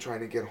than me trying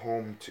to get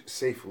home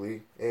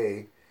safely,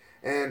 A.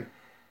 And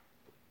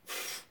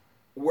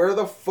where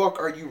the fuck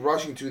are you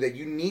rushing to that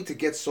you need to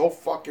get so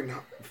fucking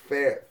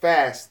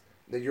fast?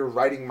 that you're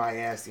riding my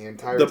ass the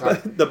entire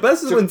time. The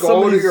best is to when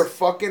go to your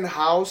fucking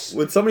house.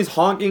 When somebody's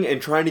honking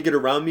and trying to get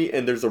around me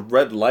and there's a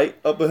red light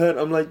up ahead,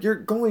 I'm like, you're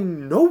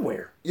going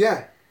nowhere.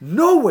 Yeah.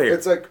 Nowhere.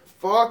 It's like,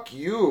 fuck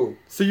you.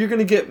 So you're going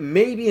to get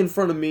maybe in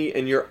front of me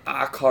and you're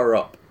a car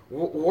up.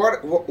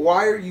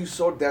 Why are you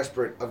so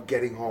desperate of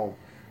getting home?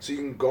 So you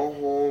can go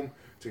home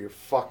to your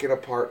fucking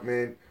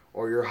apartment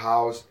or your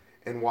house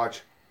and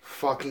watch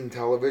fucking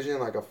television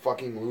like a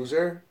fucking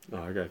loser?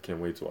 Oh, I can't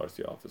wait to watch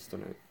The Office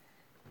tonight.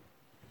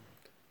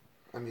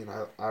 I mean,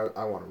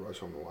 I want to rush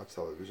home and watch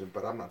television,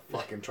 but I'm not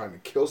fucking trying to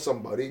kill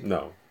somebody.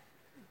 No.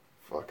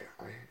 Fuck.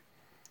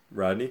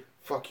 Rodney?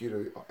 Fuck you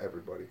to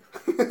everybody.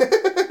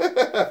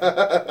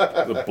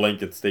 The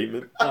blanket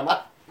statement.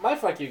 My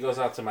fuck you goes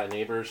out to my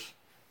neighbors.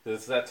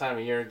 It's that time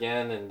of year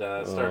again, and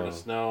it's starting to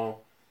snow.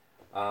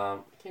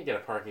 Can't get a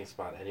parking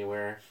spot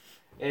anywhere.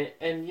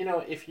 And, you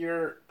know, if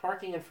you're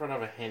parking in front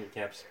of a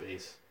handicap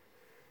space,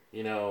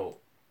 you know,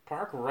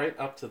 park right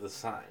up to the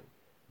sign.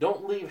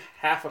 Don't leave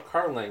half a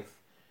car length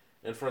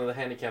in front of the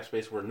handicap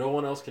space where no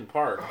one else can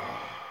park.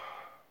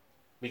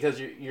 Because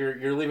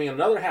you're leaving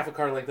another half a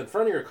car length in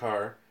front of your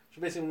car, which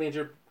basically means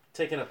you're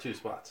taking up 2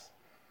 spots.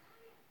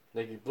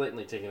 Like, you're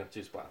blatantly taking up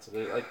 2 spots.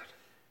 Like,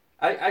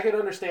 I could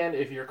understand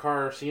if your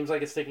car seems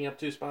like it's taking up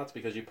 2 spots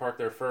because you park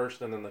there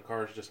first and then the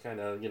car's just kind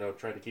of, you know,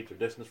 trying to keep their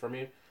distance from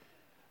you.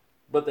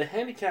 But the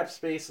handicap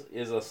space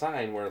is a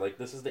sign where, like,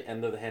 this is the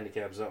end of the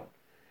handicap zone.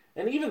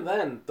 And even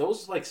then,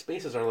 those, like,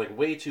 spaces are, like,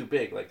 way too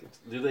big. Like,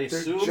 They're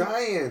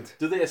giant.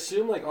 Do they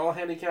assume, like, all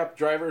handicapped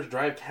drivers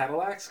drive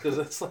Cadillacs? Because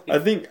it's, like... I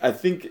think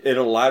it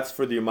allots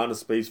for the amount of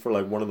space for,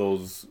 like, one of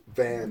those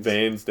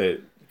vans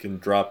that can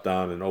drop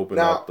down and open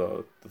up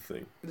the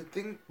thing.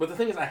 But the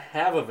thing is, I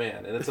have a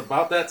van, and it's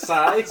about that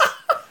size,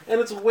 and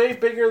it's way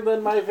bigger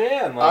than my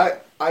van.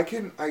 Like, I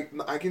can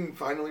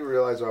finally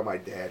realize why my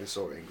dad is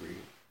so angry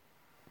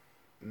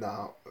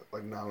now,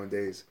 like,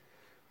 nowadays.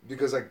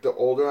 Because, like, the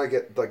older I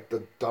get, like,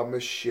 the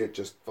dumbest shit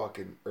just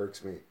fucking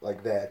irks me.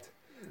 Like that.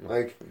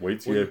 Like, wait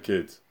till you have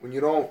kids. When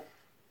you don't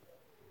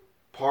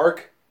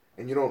park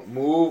and you don't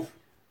move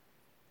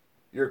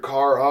your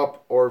car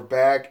up or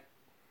back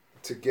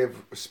to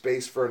give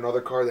space for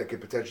another car that could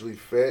potentially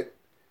fit,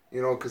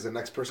 you know, because the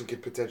next person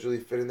could potentially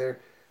fit in there.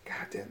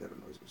 God damn, that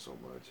annoys me so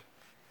much.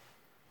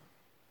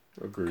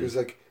 Agreed. Because,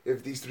 like,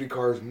 if these 3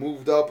 cars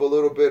moved up a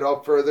little bit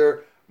up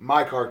further,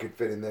 my car could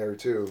fit in there,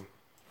 too.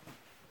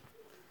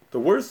 The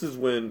worst is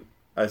when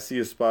I see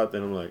a spot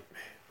that I'm like,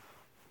 man,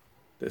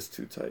 that's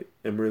too tight.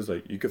 And Maria's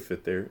like, you could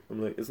fit there.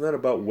 I'm like, it's not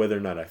about whether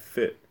or not I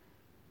fit.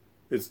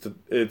 It's that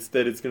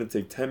it's going to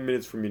take 10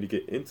 minutes for me to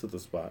get into the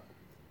spot.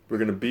 We're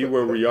going to be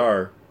where we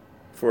are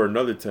for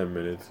another 10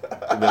 minutes.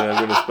 And then I'm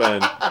going to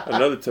spend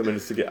another 10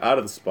 minutes to get out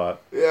of the spot.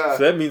 Yeah.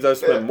 So that means I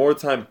spend more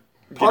time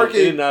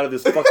getting in and out of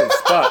this fucking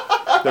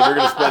spot than we're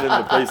going to spend in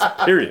the place,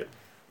 period.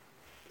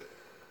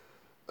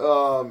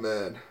 Oh,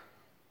 man.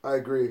 I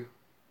agree.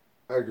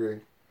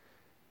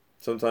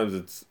 Sometimes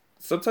it's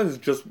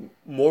just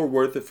more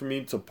worth it for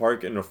me to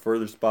park in a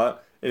further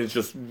spot and it's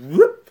just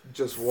whoop,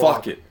 just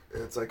walk. Fuck it.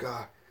 It's like,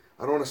 I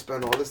don't want to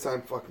spend all this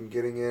time fucking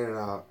getting in and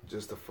out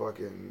just to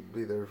fucking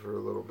be there for a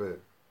little bit.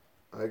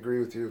 I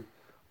agree with you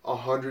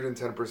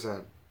 110%.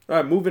 All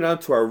right, moving on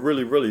to our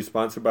really, really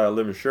sponsored by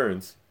Live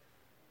Insurance.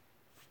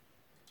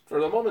 For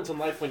the moments in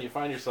life when you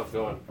find yourself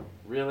going,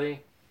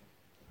 really?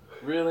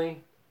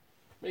 Really?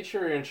 Make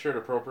sure you're insured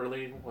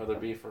appropriately, whether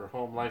it be for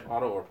home, life,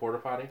 auto, or porta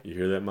potty. You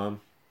hear that,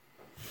 Mom?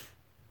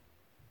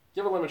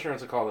 Give Alim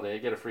Insurance a call today.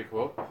 Get a free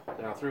quote.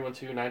 Dial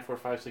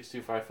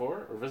 312-945-6254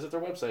 or visit their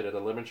website at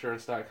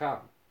aliminsurance.com.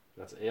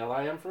 That's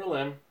ALIM for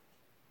Alim.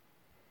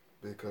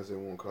 Because it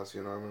won't cost you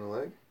an arm and a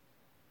leg?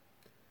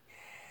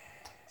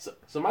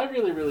 So my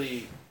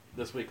really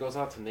this week goes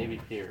out to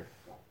Navy Pier.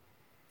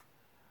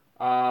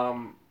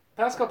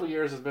 Past couple of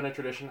years has been a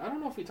tradition. I don't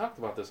know if we talked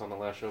about this on the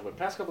last show, but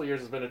past couple of years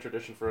has been a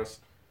tradition for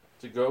us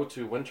to go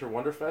to Winter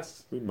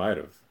Wonderfest. We might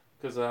have.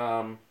 Because,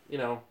 you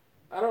know,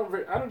 I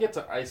don't get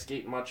to ice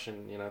skate much,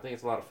 and, you know, I think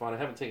it's a lot of fun. I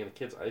haven't taken the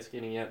kids ice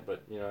skating yet,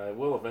 but, you know, I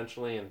will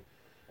eventually. And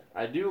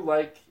I do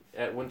like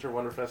at Winter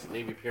Wonderfest at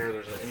Navy Pier,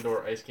 there's an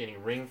indoor ice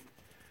skating ring.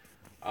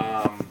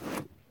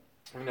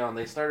 You know, and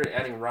they started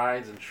adding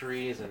rides and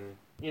trees, and,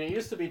 you know, it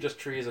used to be just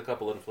trees, a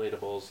couple of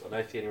inflatables, an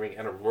ice skating ring,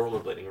 and a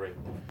rollerblading ring.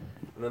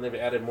 And then they've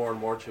added more and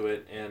more to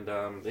it, and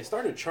they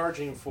started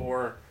charging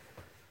for...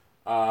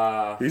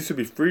 it used to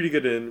be free to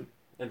get in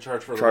and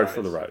charge for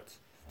the rides.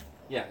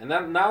 Yeah, and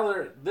now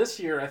they're this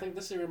year. I think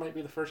this year might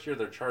be the first year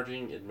they're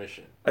charging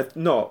admission.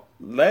 No,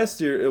 last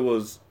year it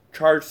was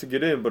charged to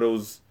get in, but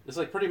it's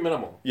like pretty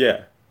minimal.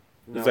 Yeah,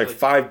 it's like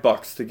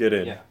 $5 to get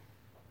in. Yeah,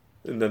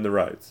 and then the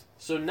rides.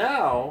 So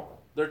now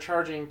they're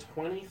charging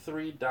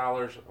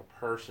 $23 a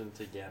person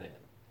to get in.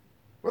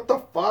 What the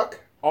fuck?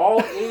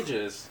 All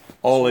ages.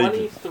 All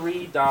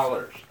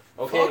 $23.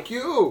 Okay. Fuck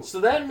you. So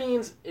that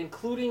means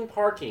including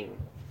parking.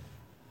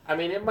 I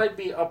mean, it might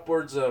be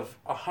upwards of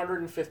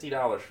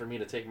 $150 for me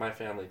to take my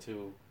family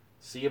to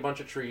see a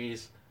bunch of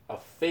trees, a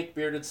fake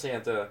bearded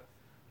Santa,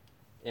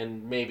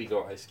 and maybe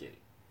go ice skating.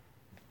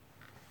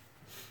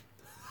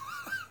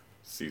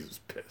 Caesar's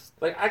pissed.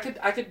 Like, I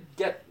could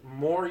get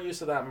more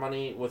use of that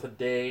money with a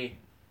day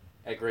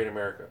at Great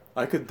America.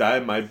 I could dye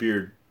my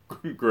beard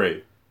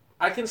gray.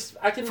 I can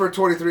for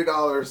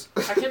 $23.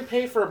 I can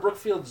pay for a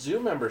Brookfield Zoo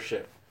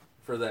membership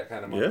for that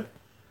kind of money. Yeah.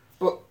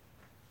 But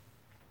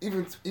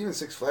even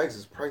Six Flags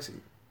is pricey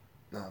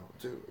now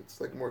too.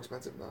 It's like more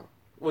expensive now.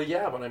 Well,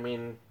 yeah, but I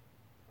mean,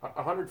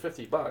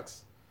 $150.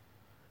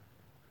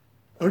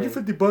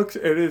 $150,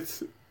 and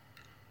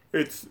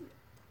it's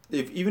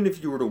even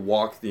if you were to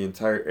walk the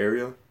entire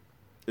area,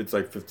 it's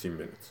like 15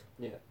 minutes.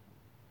 Yeah.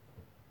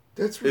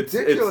 That's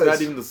ridiculous. It's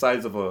not even the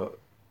size of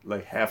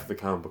half the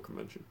comic book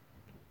convention.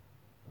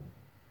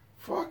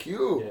 Fuck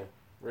you. Yeah.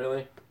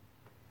 Really?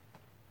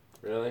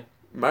 Really?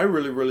 My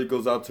really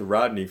goes out to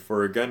Rodney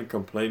for again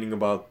complaining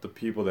about the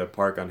people that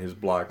park on his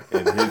block,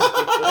 and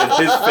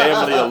his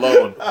family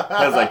alone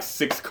has like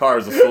 6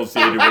 cars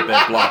associated with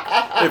that block.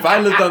 If I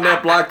lived on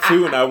that block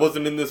too and I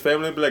wasn't in this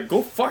family, I'd be like,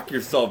 go fuck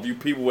yourself, you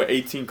people with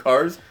 18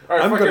 cars. All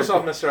right, fuck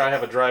yourself, mister. I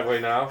have a driveway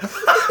now.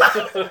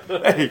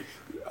 Hey,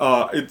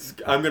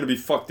 I'm gonna be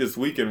fucked this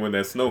weekend when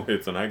that snow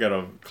hits and I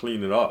gotta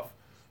clean it off.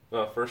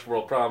 First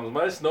world problems.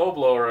 My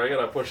snowblower, I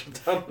gotta push it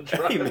down the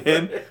driveway.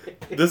 Hey man,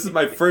 this is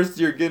my first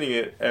year getting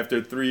it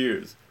after 3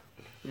 years.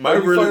 You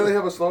finally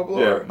have a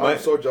snowblower? Yeah, I'm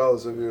so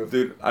jealous of you.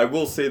 Dude, I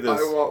will say this.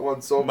 I want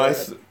one so bad.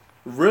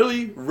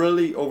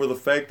 Really over the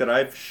fact that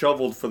I've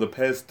shoveled for the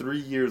past 3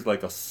 years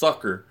like a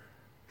sucker.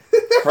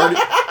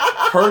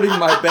 Hurting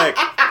my back.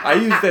 I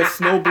used that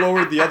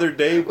snowblower the other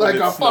day when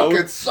it snowed.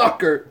 Fucking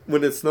sucker.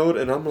 When it snowed,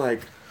 and I'm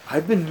like,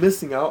 I've been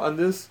missing out on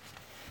this.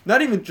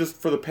 Not even just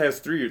for the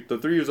past 3 years. The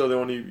 3 years are the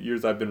only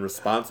years I've been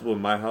responsible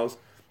in my house.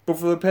 But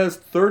for the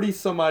past 30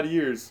 some odd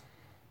years,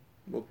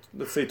 well,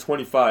 let's say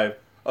 25,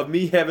 of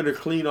me having to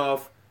clean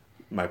off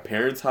my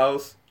parents'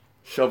 house,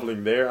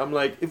 shoveling there. I'm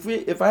like, if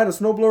I had a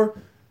snowblower,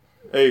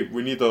 hey,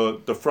 we need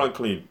the front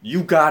clean.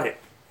 You got it.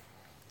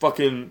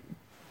 Fucking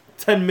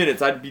 10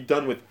 minutes, I'd be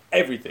done with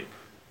everything.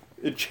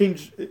 It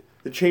changed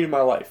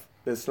my life,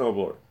 that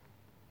snowblower.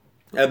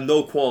 I have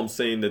no qualm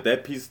saying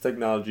that piece of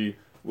technology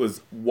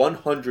was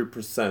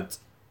 100%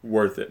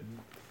 worth it.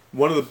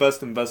 One of the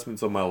best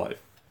investments of my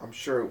life. I'm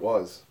sure it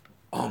was.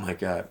 Oh my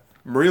God.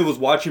 Maria was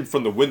watching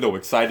from the window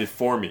excited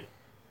for me.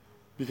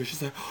 Because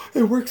she's like, oh,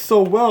 it works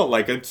so well.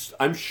 Like,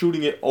 I'm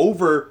shooting it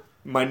over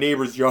my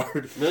neighbor's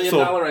yard. $1 million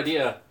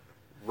idea.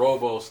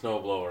 Robo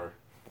snowblower.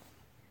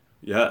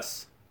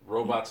 Yes.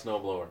 Robot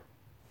snowblower.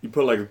 You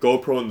put like a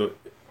GoPro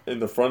in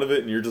the front of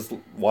it and you're just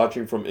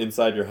watching from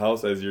inside your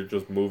house as you're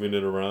just moving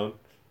it around.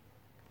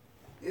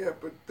 Yeah,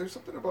 but there's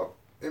something about...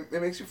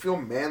 It makes you feel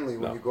manly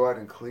when you go out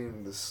and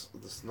clean the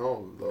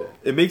snow, though.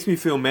 It makes me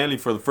feel manly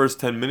for the first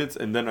 10 minutes,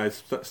 and then I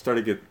start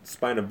to get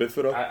spina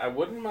bifida. I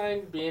wouldn't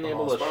mind being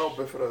able to... Spinal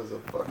bifida is a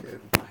fucking...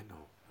 I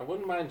know. I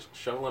wouldn't mind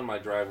shoveling my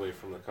driveway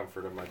from the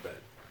comfort of my bed.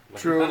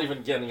 Like, True. Not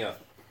even getting up.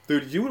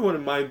 Dude, you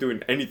wouldn't mind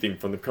doing anything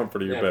from the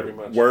comfort of your bed. Pretty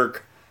much.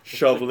 Work,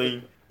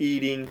 shoveling,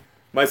 eating,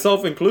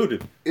 myself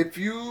included. If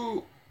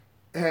you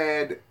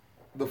had...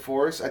 the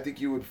Force, I think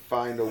you would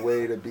find a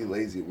way to be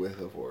lazy with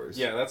the Force.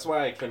 Yeah, that's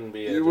why I couldn't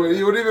be. You wouldn't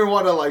even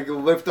want to like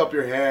lift up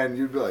your hand.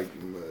 You'd be like,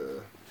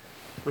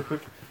 remote.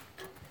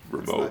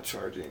 It's not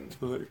charging.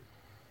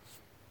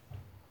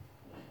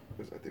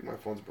 I think my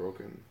phone's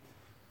broken.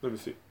 Let me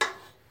see.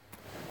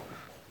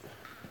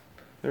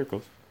 There it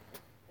goes.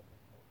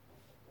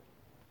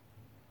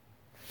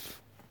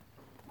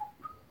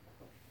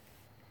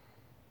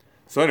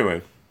 So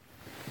anyway,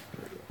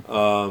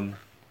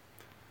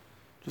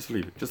 just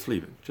leave it. Just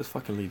leave it. Just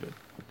fucking leave it.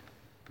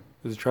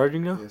 Is it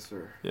charging now? Yes,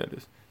 sir. Yeah, it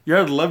is. You're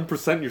at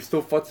 11%. You're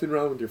still futzing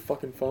around with your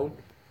fucking phone.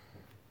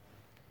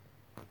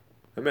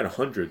 I'm at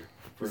 100.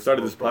 We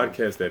started this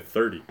podcast at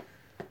 30.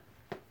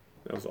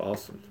 That was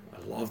awesome.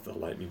 I love the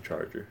lightning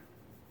charger.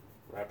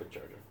 Rapid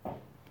charger.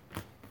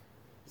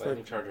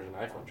 Lightning charger is an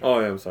iPhone charger. Oh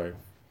yeah, I'm sorry.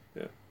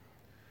 Yeah.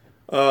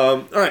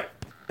 All right.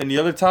 Any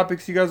other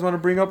topics you guys want to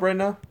bring up right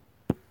now?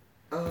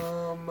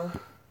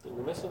 Did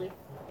we miss any?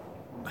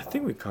 I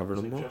think we covered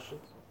them all.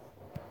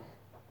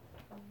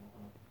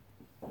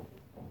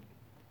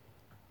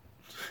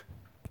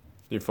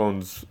 Your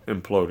phone's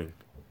imploding.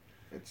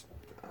 I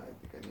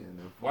think I need to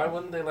know. Why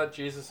wouldn't they let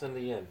Jesus in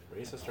the inn?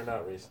 Racist or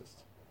not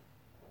racist?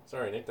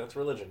 Sorry, Nick, that's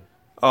religion.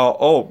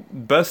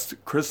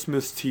 Best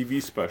Christmas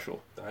TV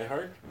special. Die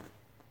Hard?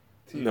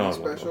 TV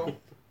special? No.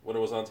 When it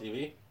was on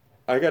TV?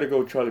 I gotta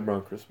go Charlie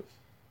Brown Christmas.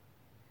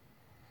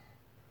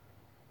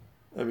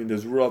 I mean,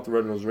 there's Rudolph the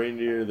Red-Nosed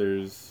Reindeer,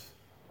 there's...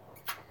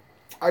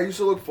 I used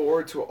to look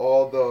forward to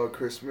all the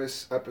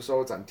Christmas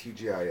episodes on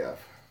TGIF.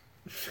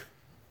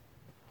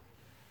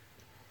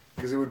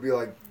 Because it would be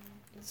like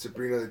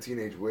Sabrina the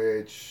Teenage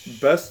Witch.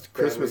 Best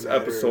Christmas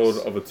episode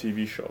of a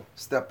TV show.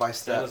 Step by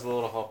Step. Santa's the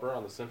Little Helper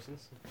on The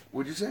Simpsons.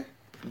 What'd you say?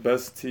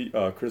 Best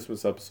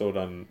Christmas episode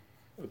on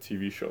a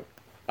TV show.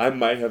 I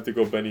might have to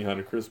go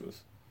Benihana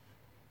Christmas.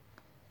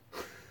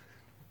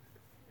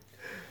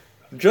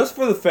 Just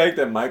for the fact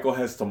that Michael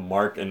has to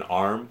mark an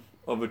arm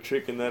of a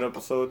chick in that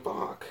episode.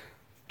 Fuck.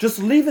 Just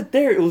leave it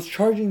there. It was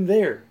charging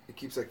there. It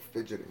keeps like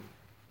fidgeting.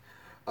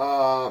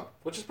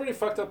 Which is pretty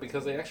fucked up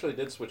because they actually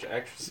did switch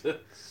actresses.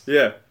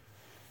 Yeah.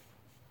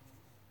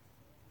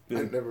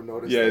 I never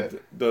noticed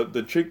that.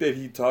 The chick that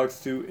he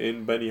talks to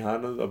in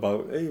Benihana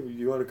about, hey,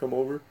 you want to come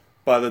over?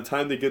 By the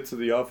time they get to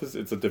the office,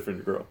 it's a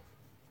different girl.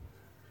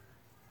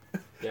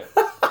 Yeah.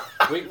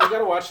 we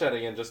gotta watch that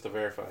again just to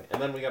verify.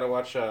 And then we gotta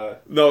watch...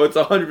 No, it's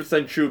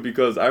 100% true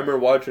because I remember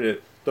watching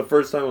it the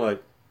first time, I'm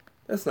like,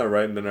 that's not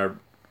right, and then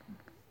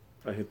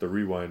I hit the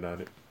rewind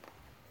on it.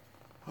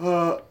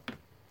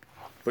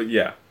 But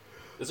yeah.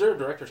 Is there a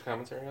director's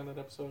commentary on that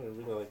episode? I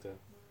really like that.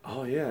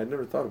 Oh yeah, I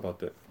never thought about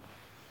that.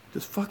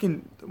 Just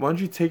fucking, why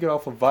don't you take it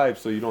off of Vibe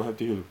so you don't have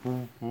to hear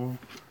the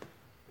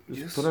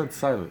Just put it on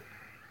silent.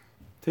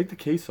 Take the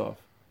case off.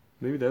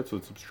 Maybe that's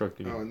what's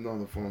obstructing you. Oh no,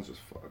 the phone's just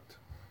fucked.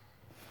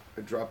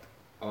 I dropped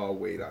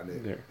weight on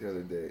it the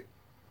other day.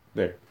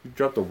 There. You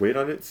dropped the weight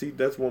on it? See,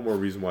 that's one more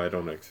reason why I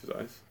don't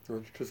exercise. Why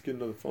don't you just get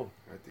another phone?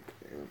 I think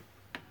I am.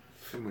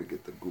 I'm gonna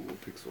get the Google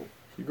Pixel.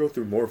 You go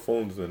through more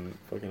phones than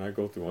fucking I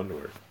go through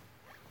underwear.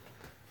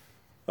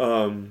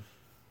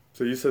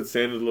 So you said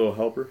Santa's Little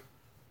Helper?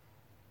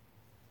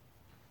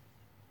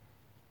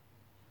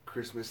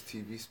 Christmas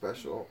TV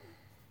special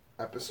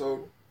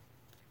episode.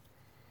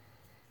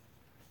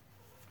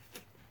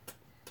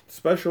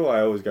 Special,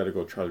 I always got to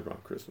go Charlie Brown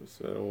Christmas.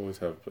 I always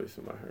have a place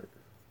in my heart.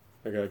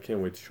 Like, I can't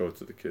wait to show it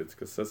to the kids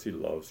because Ceci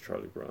loves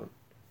Charlie Brown.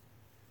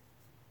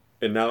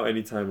 And now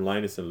anytime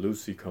Linus and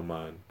Lucy come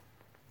on...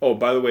 Oh,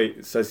 by the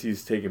way,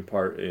 Ceci's taking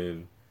part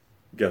in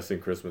guessing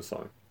Christmas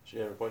song. She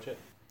have a point yet?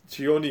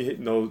 She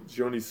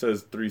only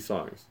says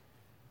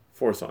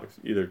 4 songs.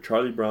 Either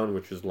Charlie Brown,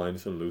 which is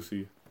Linus and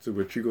Lucy, so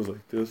where she goes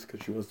like this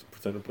because she wants to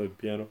pretend to play the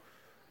piano.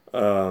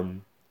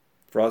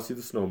 Frosty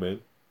the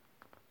Snowman.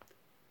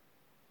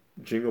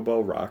 Jingle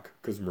Bell Rock,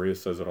 because Maria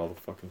says it all the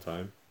fucking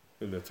time.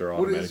 And that's her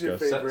automatic guess.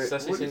 What is your favorite?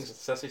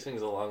 Ceci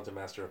sings along to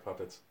Master of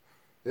Puppets.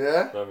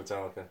 Yeah? By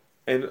Metallica.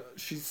 And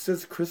she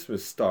says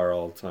Christmas Star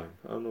all the time.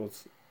 I don't know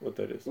what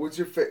that is. What's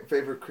your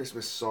favorite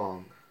Christmas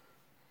song?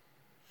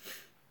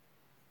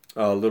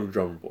 Little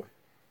Drummer Boy.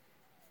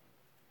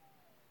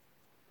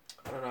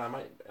 I don't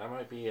know. I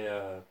might be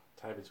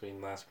tied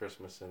between Last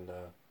Christmas and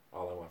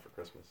All I Want for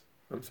Christmas.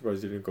 I'm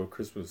surprised you didn't go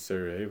Christmas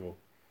Sarajevo.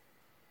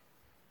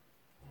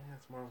 Yeah,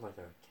 it's more of like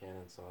a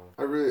canon song.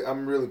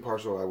 I'm really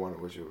partial. I Want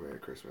to Wish You a Merry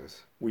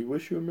Christmas. We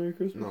Wish You a Merry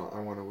Christmas? No, I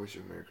Want to Wish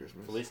You a Merry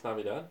Christmas. Feliz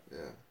Navidad?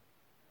 Yeah.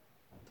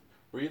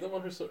 Were you the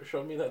one who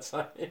showed me that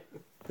sign?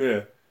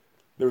 Yeah.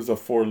 There was a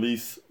For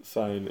Lis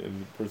sign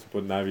and the person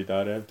put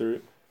Navidad after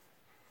it.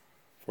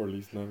 For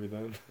Lis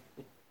Navidad.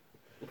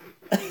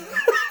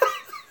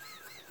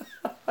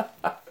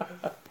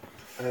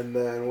 And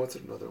then what's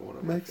another one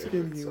of my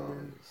favorite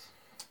songs?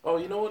 Oh,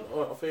 you know what?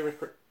 One of my favorite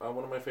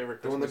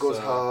Christmas... The one that goes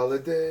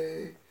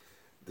Holiday.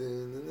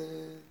 Dun, dun,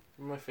 dun,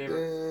 my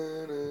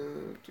favorite...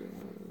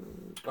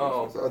 the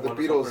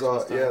Beatles,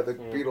 the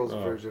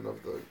Beatles version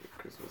of the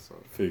Christmas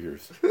song.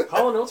 Figures.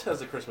 Hall & Oates has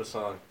the Christmas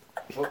song.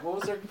 What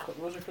was their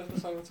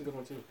Christmas song? That's a good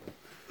one too.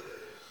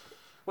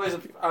 What is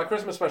it?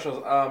 Christmas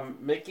specials.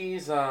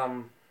 Mickey's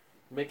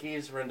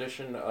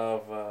rendition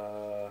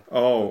of...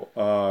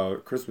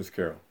 Christmas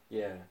Carol.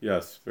 Yeah.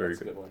 Yes, very That's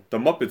good. A good one. The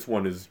Muppets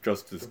one is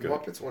just as good. The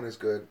Muppets one is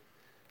good.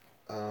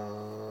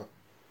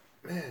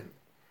 Man,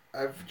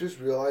 I've just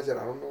realized that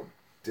I don't know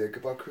dick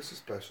about Christmas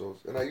specials,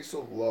 and I used to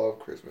love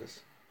Christmas.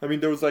 I mean,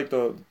 there was like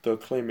the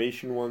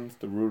claymation ones,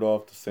 the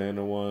Rudolph, the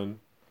Santa one.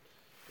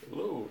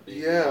 Ooh,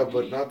 yeah,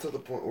 but not to the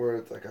point where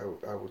it's like I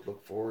would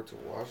look forward to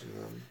watching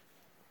them.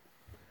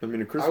 I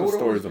mean, A Christmas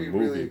Story is a movie.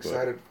 Really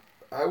excited.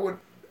 I would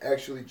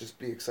actually just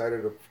be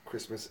excited of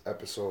Christmas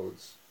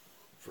episodes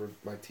for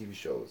my TV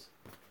shows,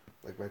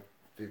 like my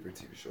favorite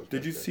TV shows.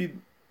 Did you see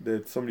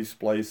that somebody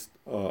spliced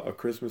A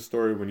Christmas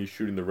Story when he's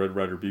shooting the Red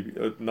Ryder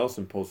BB?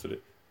 Nelson posted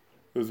it.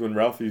 It was when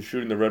Ralphie's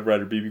shooting the Red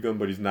Ryder BB gun,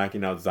 but he's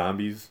knocking out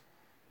zombies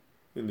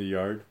in the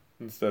yard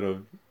instead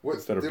of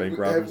bank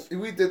robbers.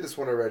 We did this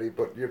one already,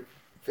 but your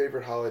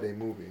favorite holiday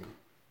movie?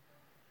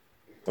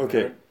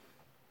 Okay.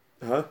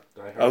 Huh?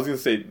 I was gonna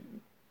say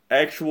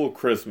actual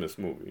Christmas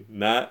movie,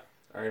 not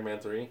Iron Man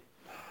 3.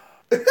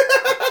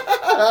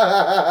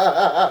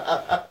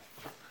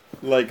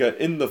 Like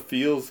a In the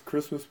Fields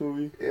Christmas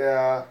movie.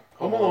 Yeah,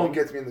 Home Alone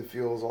gets me in the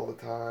feels all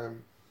the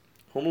time.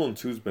 Home Alone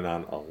 2's been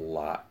on a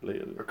lot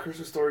lately. A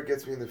Christmas Story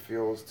gets me in the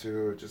feels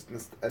too,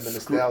 and the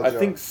nostalgia. I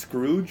think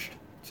Scrooged,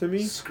 to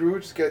me.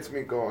 Scrooge gets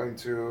me going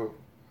too.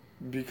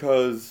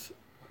 Because...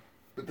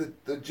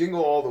 But the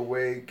Jingle All the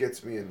Way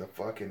gets me in the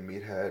fucking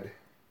meathead.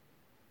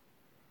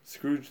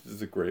 Scrooge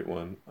is a great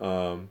one.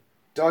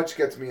 Dutch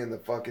gets me in the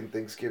fucking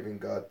Thanksgiving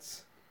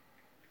guts.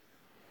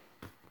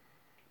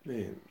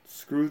 Man,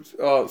 Scrooge...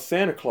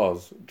 Santa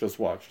Claus, just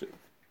watched it.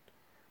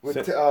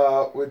 With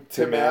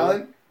Tim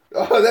Allen?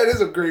 Oh, that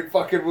is a great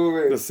fucking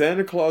movie. The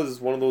Santa Claus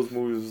is one of those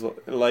movies,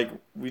 like,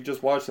 we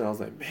just watched it and I was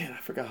like, man, I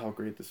forgot how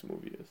great this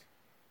movie is.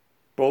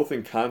 Both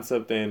in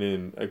concept and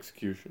in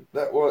execution.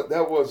 That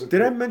was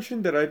Did I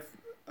mention that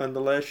on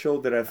the last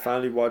show that I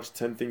finally watched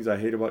 10 Things I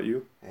Hate About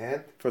You?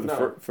 And? For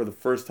the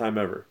first time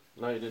ever.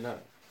 No, you did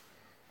not.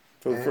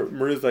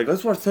 Maria's like,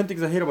 let's watch 10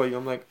 Things I Hate About You.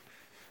 I'm like,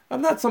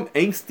 I'm not some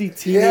angsty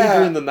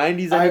teenager in the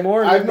 90s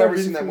anymore. I've never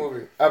seen that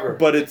movie ever.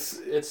 But it's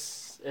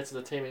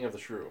The Taming of the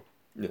Shrew.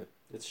 Yeah.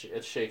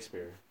 It's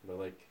Shakespeare, but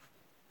like.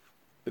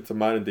 It's a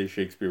modern day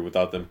Shakespeare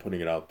without them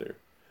putting it out there.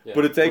 Yeah,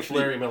 but it's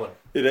actually Larry Miller.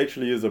 It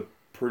actually is a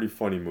pretty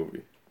funny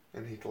movie.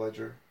 And Heath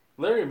Ledger.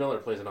 Larry Miller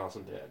plays an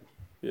awesome dad.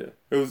 Yeah,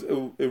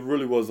 it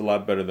really was a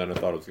lot better than I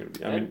thought it was gonna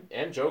be.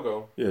 And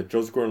Jogo. Yeah,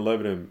 Joseph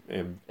Gordon-Levitt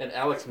and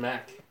Alex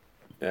Mack.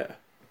 Yeah.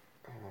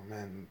 Oh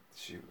man,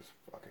 she was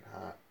fucking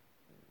hot.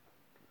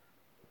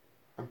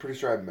 I'm pretty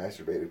sure I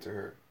masturbated to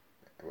her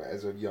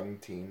as a young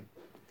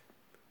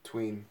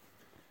tween.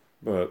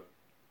 But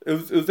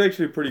it was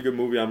actually a pretty good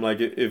movie. I'm like,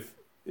 if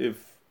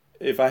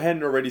I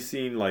hadn't already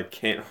seen like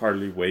Can't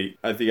Hardly Wait,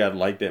 I think I'd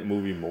like that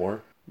movie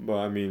more. But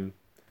I mean,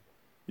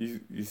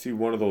 you see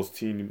one of those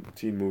teen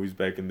movies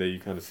back in the day, you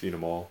kind of seen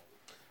them all.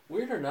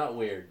 Weird or not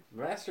weird,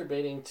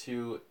 masturbating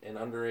to an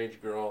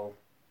underage girl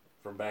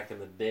from back in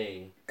the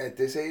day. At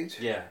this age?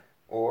 Yeah.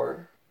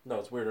 Or? No,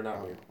 it's weird or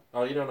not weird.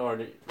 Oh, you don't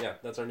know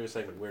that's our new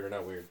segment, weird or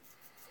not weird.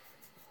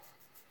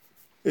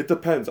 It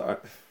depends.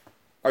 Are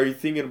you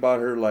thinking about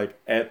her like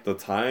at the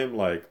time,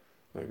 like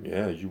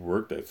yeah, you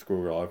worked at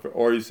Schoolgirl,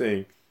 or are you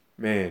saying,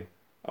 man,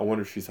 I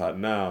wonder if she's hot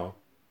now?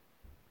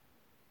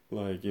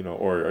 Like, you know,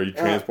 or are you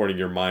transporting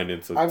your mind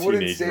into I teenage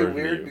wouldn't say version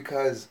weird of you?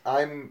 because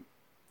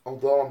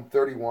although I'm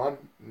 31,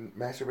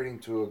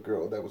 masturbating to a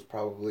girl that was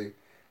probably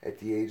at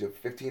the age of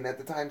 15 at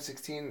the time,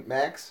 16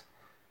 max,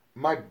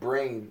 my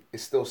brain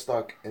is still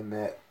stuck in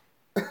that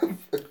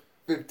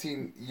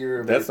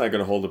 15-year... That's not going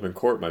to hold up in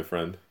court, my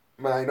friend.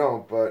 I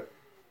know, but...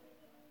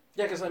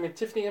 Yeah, because, I mean,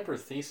 Tiffany Amber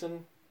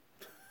Thiessen...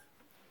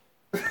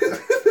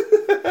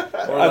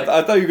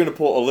 I thought you were going to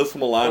pull Alyssa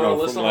Milano.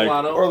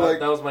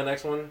 That was my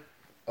next one.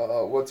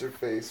 What's her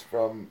face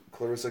from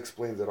Clarissa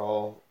Explains It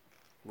All?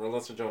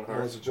 Melissa Joan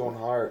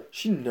Hart.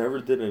 She never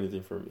did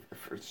anything for me.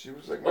 She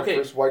was like my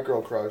first white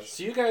girl crush.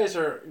 So you guys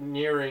are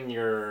nearing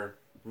your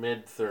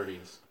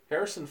mid-30s.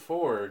 Harrison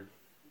Ford,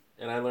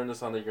 and I learned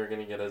this on the You're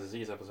Gonna Get a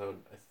Disease episode.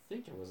 I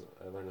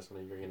learned this on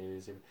the You're Gonna Get a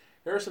Disease.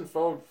 Harrison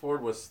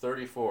Ford was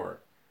 34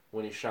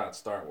 when he shot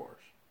Star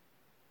Wars.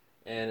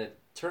 And it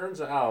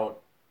turns out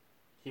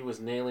he was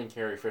nailing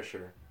Carrie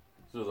Fisher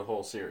through the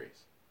whole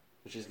series.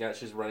 She's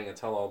writing a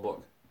tell-all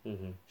book.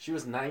 Mm-hmm. She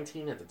was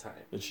 19 at the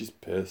time. And she's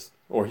pissed.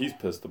 Or he's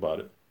pissed about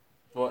it.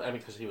 Well, I mean,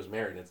 because he was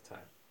married at the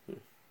time.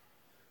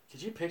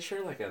 Could you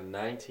picture, like, a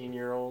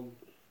 19-year-old?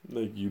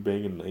 Like, you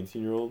banging a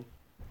 19-year-old?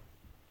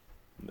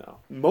 No.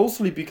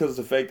 Mostly because of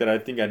the fact that I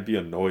think I'd be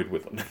annoyed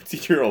with a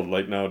 19-year-old,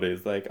 like,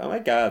 nowadays. Like, oh my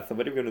god, so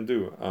what are we going to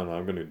do? I don't know,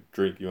 I'm going to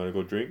drink. You want to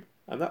go drink?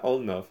 I'm not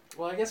old enough.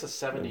 Well, I guess a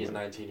 70s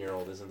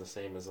 19-year-old isn't the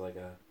same as, like,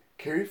 a...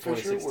 Carrie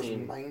Fisher was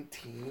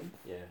 19?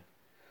 Yeah.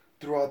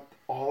 Throughout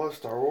all of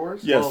Star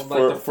Wars? Yes,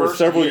 well, for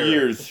several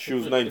years, she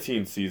was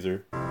 19,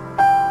 Cesar.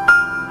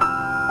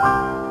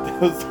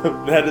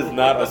 That is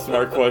not a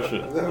smart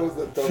question. That was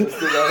the dumbest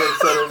thing I have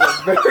said in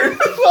a very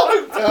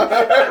long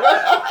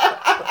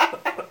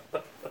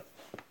time.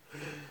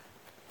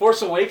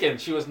 Force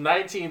Awakens, she was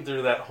 19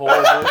 through that whole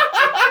movie.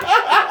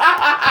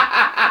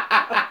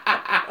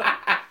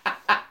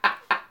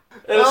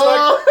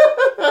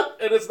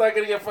 And it's not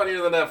going to get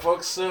funnier than that,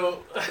 folks,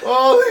 so...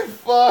 Holy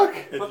fuck!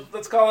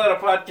 Let's call that a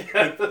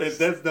podcast.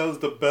 That was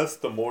the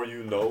best, the more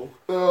you know,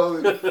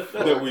 Holy fuck.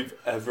 that we've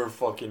ever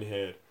fucking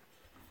had.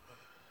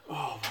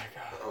 Oh my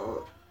god.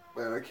 Oh,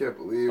 man, I can't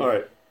believe...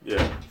 Alright,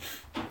 yeah.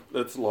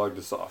 Let's log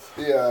this off.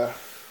 Yeah.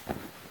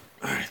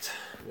 Alright.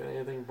 You got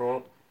anything,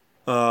 bro?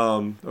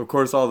 Of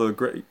course, all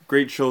the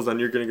great shows on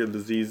You're Gonna Get a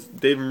Disease.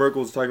 David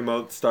Merkel was talking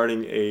about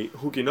starting a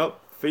Hooking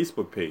Up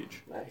Facebook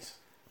page. Nice.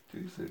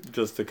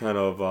 Just to kind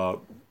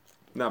of...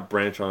 not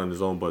branch on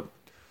his own, but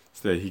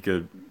so that he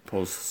could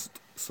post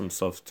some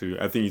stuff too.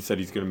 I think he said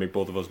he's going to make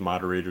both of us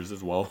moderators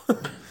as well.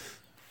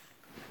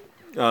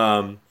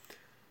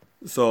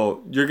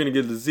 So You're Gonna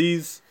Get a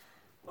Disease.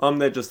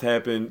 That just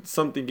happened.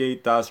 Something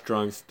Gate, Das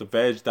Drunks, The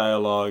Vag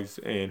Dialogues,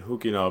 and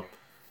Hooking Up.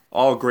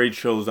 All great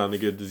shows on the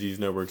Get Disease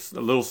Networks. A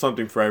little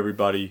something for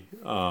everybody,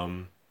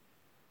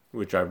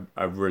 which I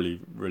really,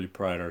 really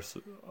pride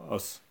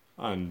us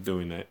on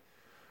doing that.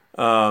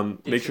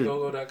 Make sure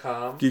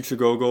Geeksagogo.com. Geeks A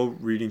Go-Go,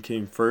 reading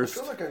came first.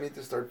 I feel like I need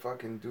to start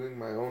fucking doing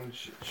my own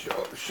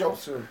show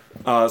soon.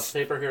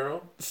 Paper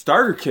Hero.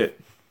 Starter Kit.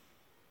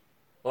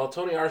 Well,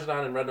 Tony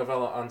Arzanon and Red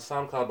Novella on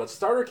SoundCloud, but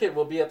Starter Kit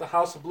will be at the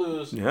House of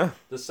Blues. Yeah.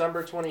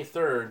 December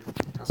 23rd.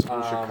 House of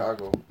Blues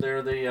Chicago.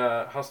 They're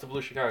the House of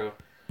Blues Chicago.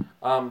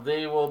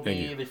 They will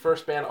be the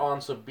first band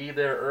on, so be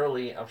there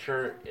early. I'm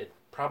sure it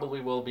probably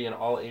will be an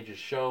all-ages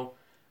show.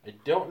 I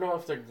don't know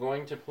if they're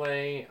going to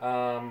play...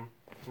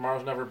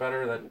 Tomorrow's Never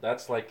Better.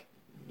 That's like,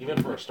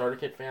 even for a Starter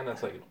Kit fan,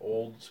 that's like an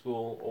old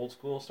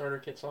school Starter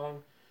Kit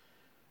song.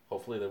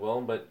 Hopefully they will,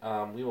 but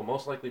we will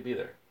most likely be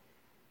there.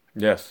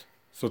 Yes.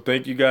 So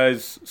thank you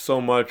guys so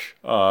much.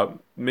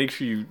 Make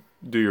sure you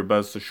do your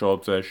best to show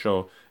up to that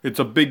show. It's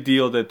a big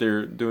deal that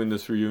they're doing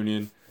this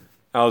reunion.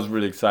 I was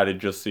really excited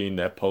just seeing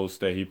that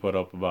post that he put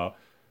up about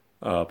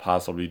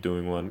possibly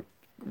doing one.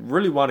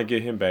 Really want to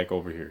get him back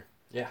over here.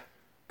 Yeah.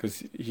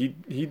 because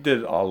he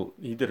did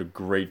a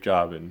great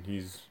job, and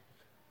he's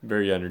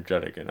very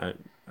energetic, and I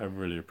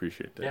really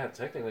appreciate that. Yeah,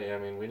 technically, I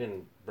mean, we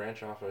didn't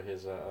branch off of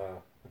his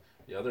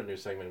the other new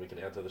segment we can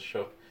add to the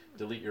show.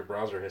 Delete your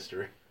browser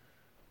history.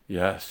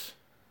 Yes.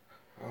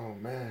 Oh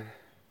man.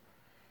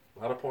 A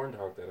lot of porn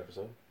talk that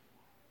episode.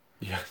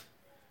 Yes.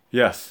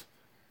 Yes.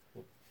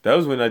 That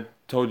was when I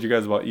told you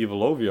guys about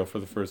Evolovia for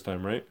the first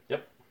time, right?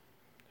 Yep.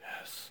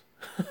 Yes.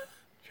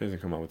 She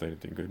hasn't come out with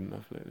anything good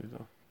enough lately,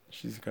 though.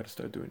 She's got to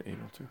start doing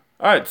anal, too.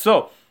 All right,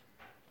 so,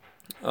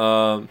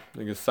 I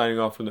guess signing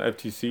off from the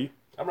FTC.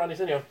 I'm Rodney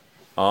Sinio.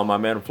 I'm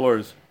Adam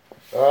Flores.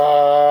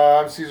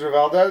 I'm Cesar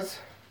Valdez.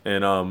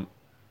 And,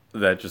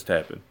 that just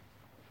happened.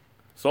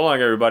 So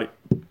long, everybody.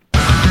 Tomorrow's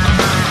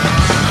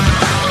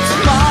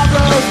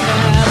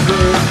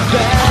never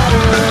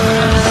better.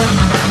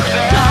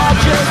 I'll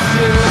just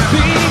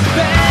be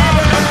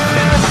better.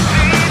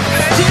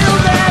 Still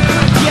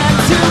never get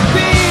to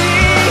be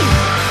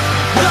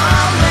the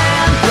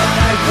man that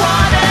I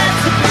wanted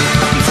to be.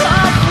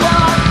 Tough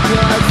love,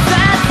 'cause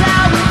that's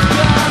how it's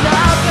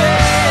gonna be.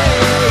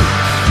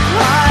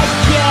 I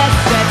guess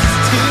that's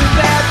too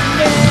bad for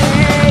me.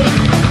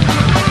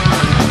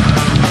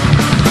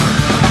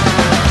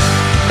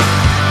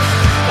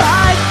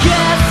 I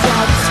guess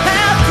I'll just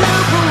have to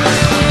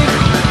believe.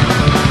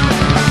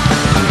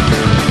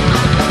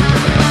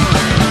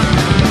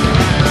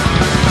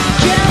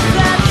 Guess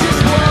that's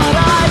just what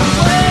I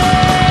believe.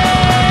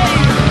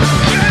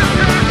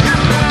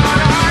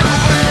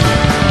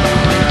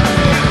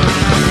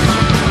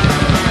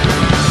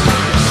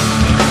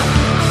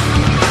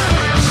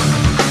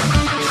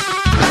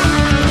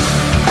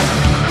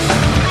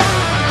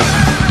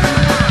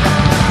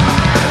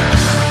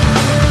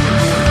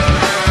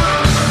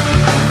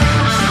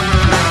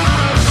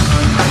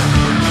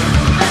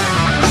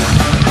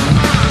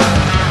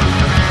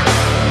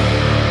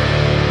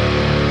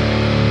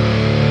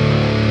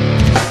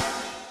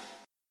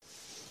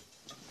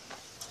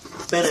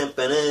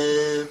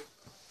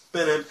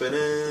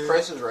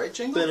 Price is Right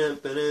jingle?